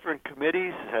on different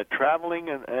committees, traveling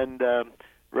and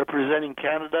representing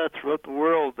Canada throughout the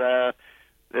world.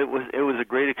 It was a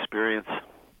great experience.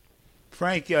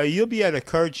 Frank, you'll be at a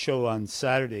card show on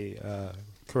Saturday,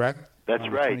 correct? That's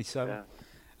on right. 27th. Yeah.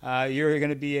 You're going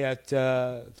to be at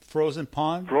Frozen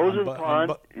Pond?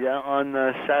 On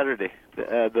Saturday,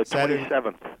 the Saturday.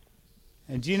 27th.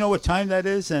 And do you know what time that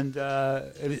is? And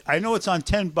I know it's on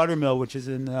 10 Buttermill, which is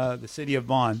in the city of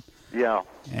Vaughan. Yeah.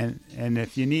 And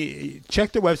if you need,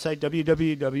 check their website,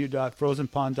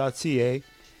 www.frozenpond.ca,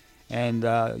 and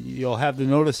you'll have the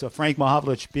notice of Frank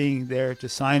Mahovlich being there to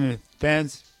sign. And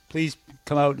fans, please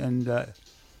come out and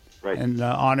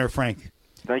honor Frank.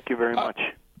 Thank you very much.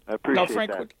 I appreciate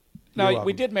that. Now,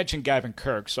 we did mention Gavin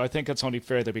Kirk, so I think it's only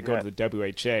fair that we go to the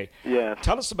WHA. Yeah.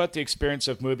 Tell us about the experience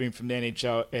of moving from the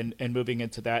NHL and moving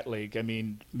into that league. I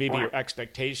mean, maybe your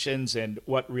expectations and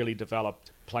what really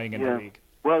developed playing in the league.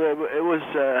 Well, it was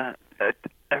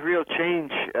a real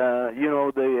change.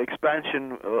 The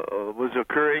expansion was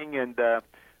occurring, and the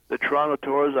Toronto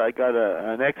Tours, I got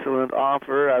an excellent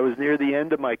offer. I was near the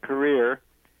end of my career,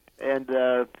 and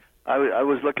I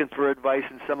was looking for advice,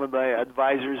 and some of my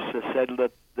advisors said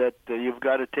that you've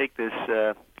got to take this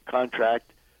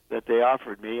contract that they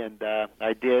offered me, and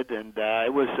I did, and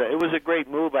it was a great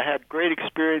move. I had great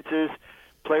experiences,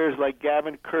 players like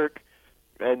Gavin Kirk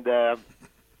and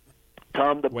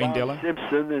Tom the Bomb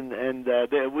Simpson, and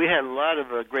we had a lot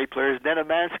of great players.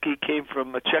 Nenemansky came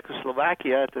from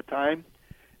Czechoslovakia at the time,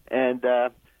 and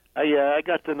I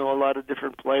got to know a lot of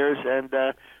different players, and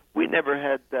we never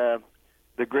had the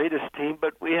greatest team,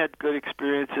 but we had good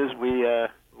experiences. We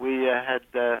had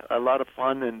a lot of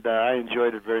fun, and I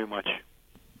enjoyed it very much.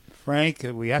 Frank,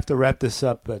 we have to wrap this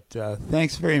up, but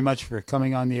thanks very much for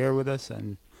coming on the air with us,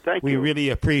 and we really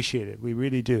appreciate it. We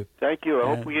really do. Thank you.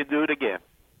 I hope we can do it again.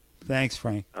 Thanks,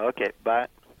 Frank. Okay, bye.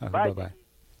 Bye-bye.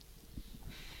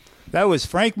 That was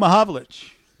Frank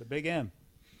Mahovlich, the Big M.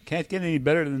 Can't get any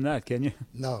better than that, can you?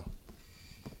 No.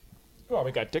 Well,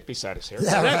 we got Dick beside us here.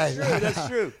 Yeah, that's right. True. That's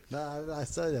true. No, I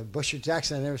saw that. Busher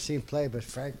Jackson I never seen play, but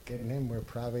Frank and him were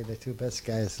probably the two best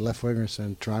guys, left wingers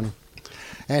in Toronto.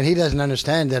 And he doesn't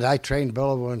understand that I trained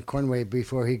Bilbo and Conway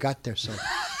before he got there. So.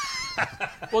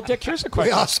 Well, Dick, here's a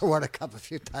question. We also won a cup a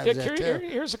few times. Dick,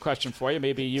 here's a question for you.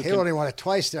 Maybe you He only won it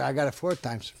twice there. I got it 4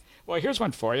 times. Well, here's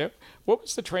one for you. What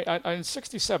was the train in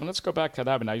 '67? Let's go back to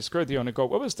that. Now you scored the only goal.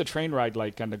 What was the train ride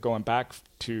like, and going back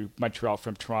to Montreal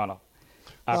from Toronto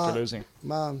after losing?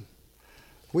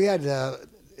 We had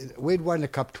we'd won the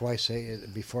cup twice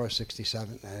before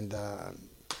 '67, and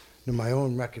my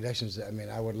own recollections. I mean,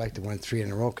 I would like to win 3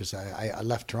 in a row because I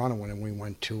left Toronto when we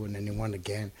won 2, and then he won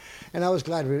again. And I was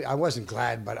glad. I wasn't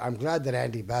glad, but I'm glad that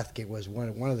Andy Bathgate was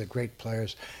one of the great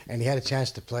players, and he had a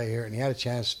chance to play here, and he had a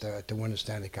chance to win the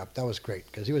Stanley Cup. That was great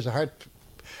because he was a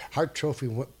Hart Trophy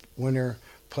winner,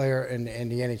 player in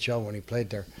the NHL when he played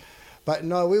there. But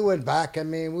no, we went back. I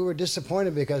mean, we were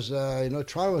disappointed because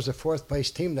Toronto was the fourth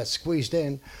place team that squeezed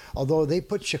in, although they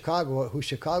put Chicago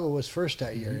was first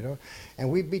that year, and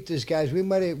we beat these guys. We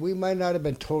might not have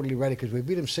been totally ready because we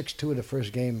beat them 6-2 in the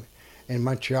first game in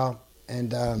Montreal,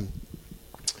 and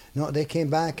they came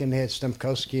back and they had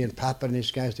Stemkowski and Papa and these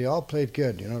guys. They all played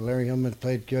good. Larry Hillman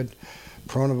played good,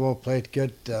 Pronovo played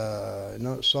good.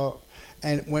 So,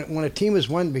 and when a team has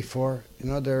won before,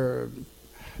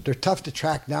 they're tough to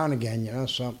track down again,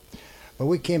 So, but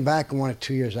we came back and won it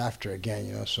 2 years after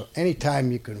again, So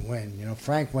anytime you can win,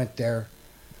 Frank went there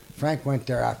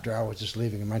after I was just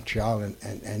leaving in Montreal,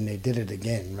 and they did it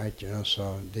again, right?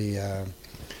 So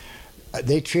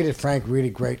they treated Frank really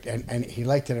great, and he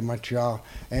liked it in Montreal.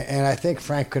 And I think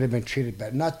Frank could have been treated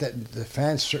better. Not that the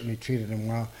fans certainly treated him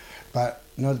well, but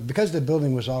because the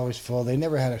building was always full, they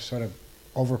never had to sort of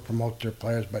over-promote their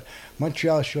players. But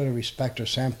Montreal showed a respect, or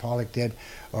Sam Pollock did,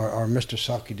 or Mr.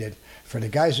 Selke did, for the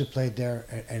guys who played there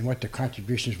and what their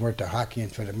contributions were to hockey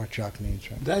and for the Montreal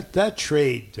Canadiens. Right? That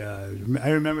trade, I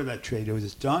remember that trade. It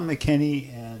was Don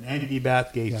McKinney and Andy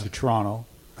Bathgate to Toronto.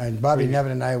 And Bobby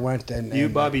Nevin and I went.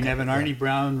 Bobby Nevin, Arnie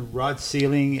Brown, Rod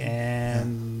Sealing,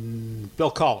 and Bill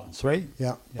Collins, right?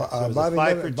 Yeah. So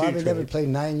Bobby Nevin played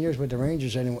 9 years with the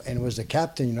Rangers and was the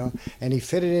captain, and he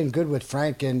fitted in good with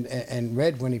Frank and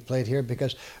Red when he played here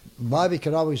because Bobby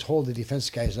could always hold the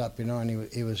defense guys up, and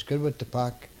he was good with the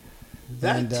puck.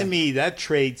 To me, that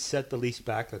trade set the Leafs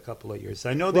back a couple of years.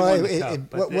 I know they won the Cup,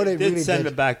 but it did send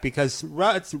it back because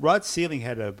Rod Sealing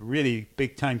had a really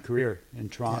big-time career in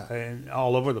Toronto and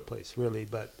all over the place, really.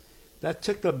 But that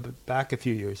took them back a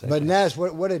few years. But Naz,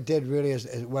 what it did really is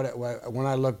when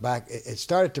I look back, it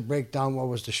started to break down what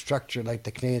was the structure, like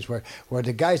the Canadiens, where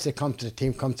the guys that come to the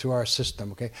team come through our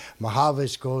system. Okay,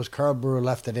 Mahavich goes, Carl Brewer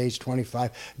left at age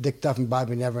 25, Dick Duff and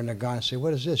Bobby Nevin are gone. I say,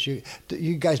 what is this?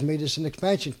 You guys made this an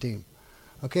expansion team.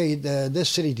 Okay, this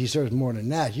city deserves more than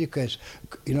that. You guys,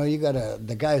 you got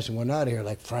the guys who went out of here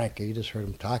like Frank. You just heard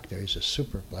him talk there. He's a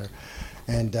super player,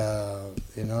 and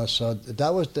so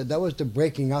that was the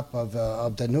breaking up of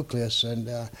the nucleus, and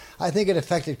I think it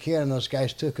affected Kieran and those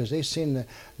guys too because they seen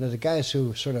the guys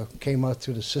who sort of came out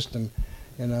through the system,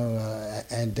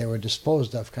 and they were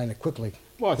disposed of kind of quickly.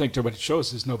 Well, I think what it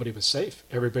shows is nobody was safe.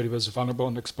 Everybody was vulnerable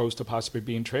and exposed to possibly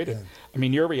being traded. Yeah. I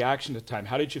mean, your reaction at the time,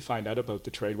 how did you find out about the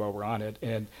trade while we're on it?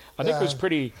 And I think it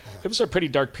was a pretty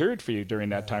dark period for you during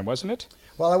that time, wasn't it?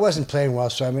 Well, I wasn't playing well,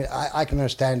 so I mean, I can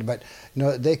understand, but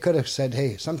they could have said,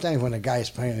 hey, sometimes when a guy is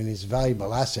playing and he's a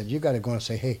valuable asset, you got to go and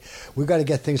say, hey, we got to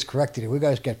get things corrected. We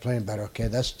got to get playing better. Okay,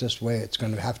 that's just the way it's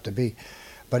going to have to be.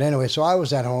 But anyway, so I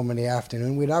was at home in the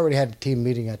afternoon. We'd already had a team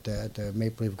meeting at the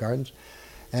Maple Leaf Gardens.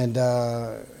 And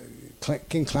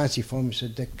King Clancy phoned me and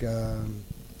said, Dick,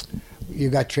 you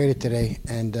got traded today.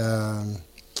 And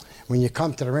when you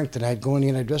come to the rink tonight, go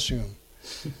in the dressing room.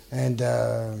 And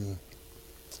to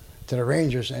the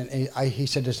Rangers. And he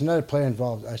said, there's another player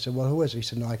involved. I said, well, who is it? He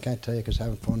said, no, I can't tell you because I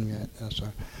haven't phoned him yet.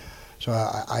 So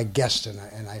I guessed and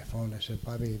I phoned. I said,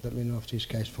 Bobby, let me know if these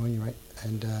guys phone you, right?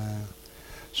 And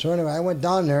so anyway, I went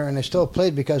down there and I still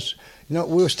played because, we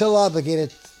were still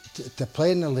obligated to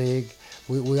play in the league.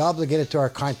 We obligated to our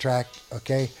contract,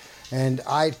 okay? And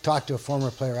I talked to a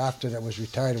former player after that was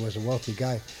retired and was a wealthy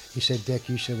guy. He said, Dick,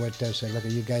 you should went there and say, look,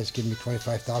 you guys give me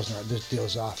 $25,000. This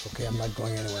deal's off, okay? I'm not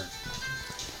going anywhere.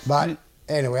 But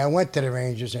anyway, I went to the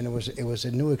Rangers, and it was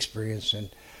a new experience, and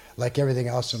like everything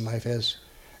else in life is.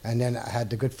 And then I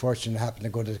had the good fortune to happen to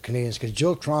go to the Canadiens because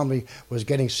Joe Trombley was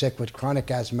getting sick with chronic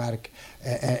asthmatic,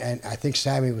 and I think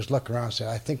Sammy was looking around and said,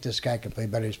 I think this guy can play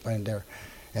better. He's playing there.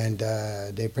 And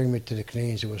they bring me to the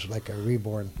Canadiens. It was like a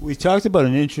reborn. We talked about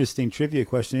an interesting trivia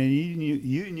question, and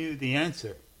you knew the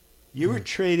answer. You were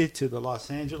traded to the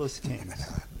Los Angeles Kings.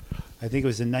 I think it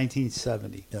was in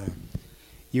 1970. Yeah.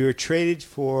 You were traded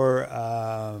for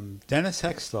Dennis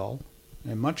Hextall,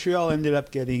 and Montreal ended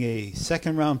up getting a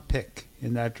second-round pick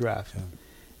in that draft. Yeah.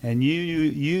 And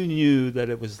you knew that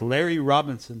it was Larry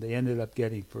Robinson they ended up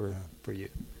getting for you.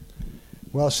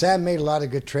 Well, Sam made a lot of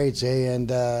good trades, and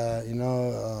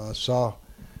so,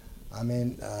 I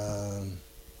mean,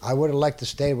 I would have liked to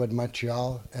stay with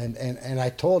Montreal, and I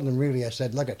told him really, I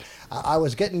said, look, I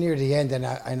was getting near the end, and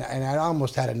I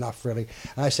almost had enough, really.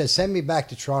 And I said, send me back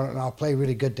to Toronto, and I'll play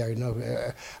really good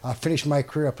there, I'll finish my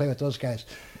career, I'll play with those guys.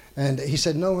 And he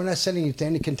said, no, we're not sending you to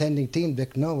any contending team,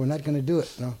 Dick, no, we're not going to do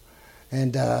it, no.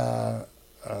 And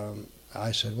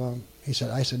I said, well, I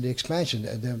said, the expansion,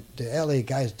 the LA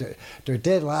guys, they're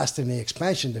dead last in the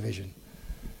expansion division.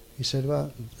 He said,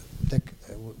 well, Dick,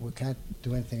 we can't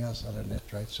do anything else other than that,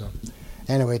 right? So,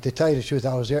 Anyway, to tell you the truth,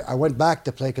 I was there. I went back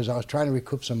to play because I was trying to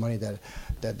recoup some money that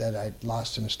I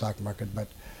lost in the stock market. But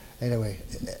anyway,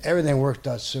 everything worked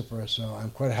out super. So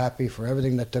I'm quite happy for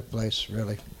everything that took place,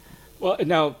 really. Well,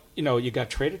 now, you got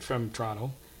traded from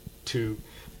Toronto to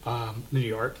New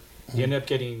York. You ended up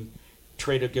getting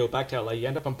traded, go back to LA. You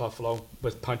end up in Buffalo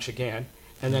with Punch again.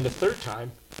 And then the third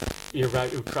time, you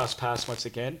crossed paths once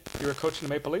again. You were coaching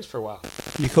the Maple Leafs for a while.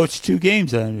 You coached 2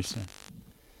 games, I understand.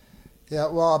 Yeah,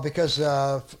 well, because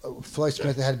Floyd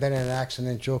Smith had been in an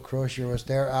accident, Joe Crozier was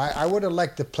there. I would have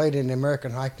liked to play in the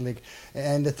American Hockey League.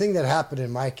 And the thing that happened in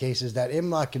my case is that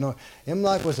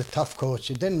Imlach was a tough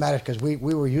coach. It didn't matter because we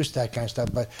were used to that kind of stuff,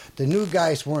 but the new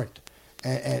guys weren't.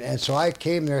 And so I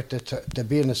came there to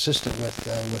be an assistant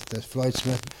with Floyd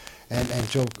Smith, and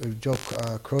Joe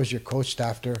Crozier coached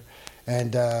after.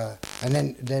 And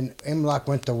then Imlach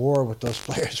went to war with those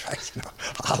players, right?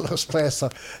 All those players. So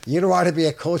you don't want to be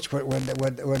a coach when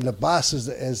the boss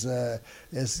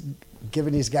is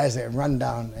giving these guys a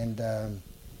rundown. And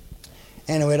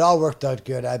anyway, it all worked out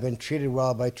good. I've been treated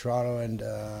well by Toronto, and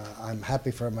I'm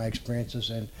happy for my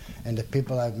experiences and the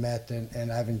people I've met,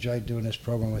 and I've enjoyed doing this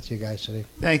program with you guys today.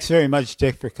 Thanks very much,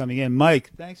 Dick, for coming in.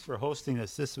 Mike, thanks for hosting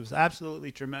us. This was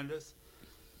absolutely tremendous.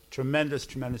 Tremendous.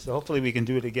 So hopefully we can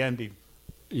do it again.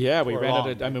 Yeah, we ran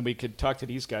it. I mean, we could talk to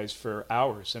these guys for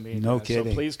hours. I mean, no kidding.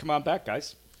 So please come on back,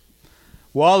 guys.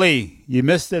 Wally, you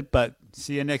missed it, but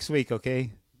see you next week,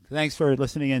 okay? Thanks for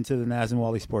listening in to the Naz and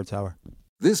Wally Sports Hour.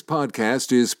 This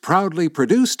podcast is proudly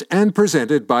produced and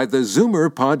presented by the Zoomer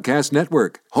Podcast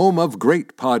Network, home of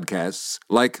great podcasts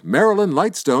like Marilyn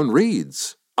Lightstone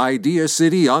Reads, Idea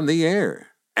City on the Air,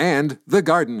 and The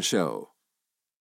Garden Show.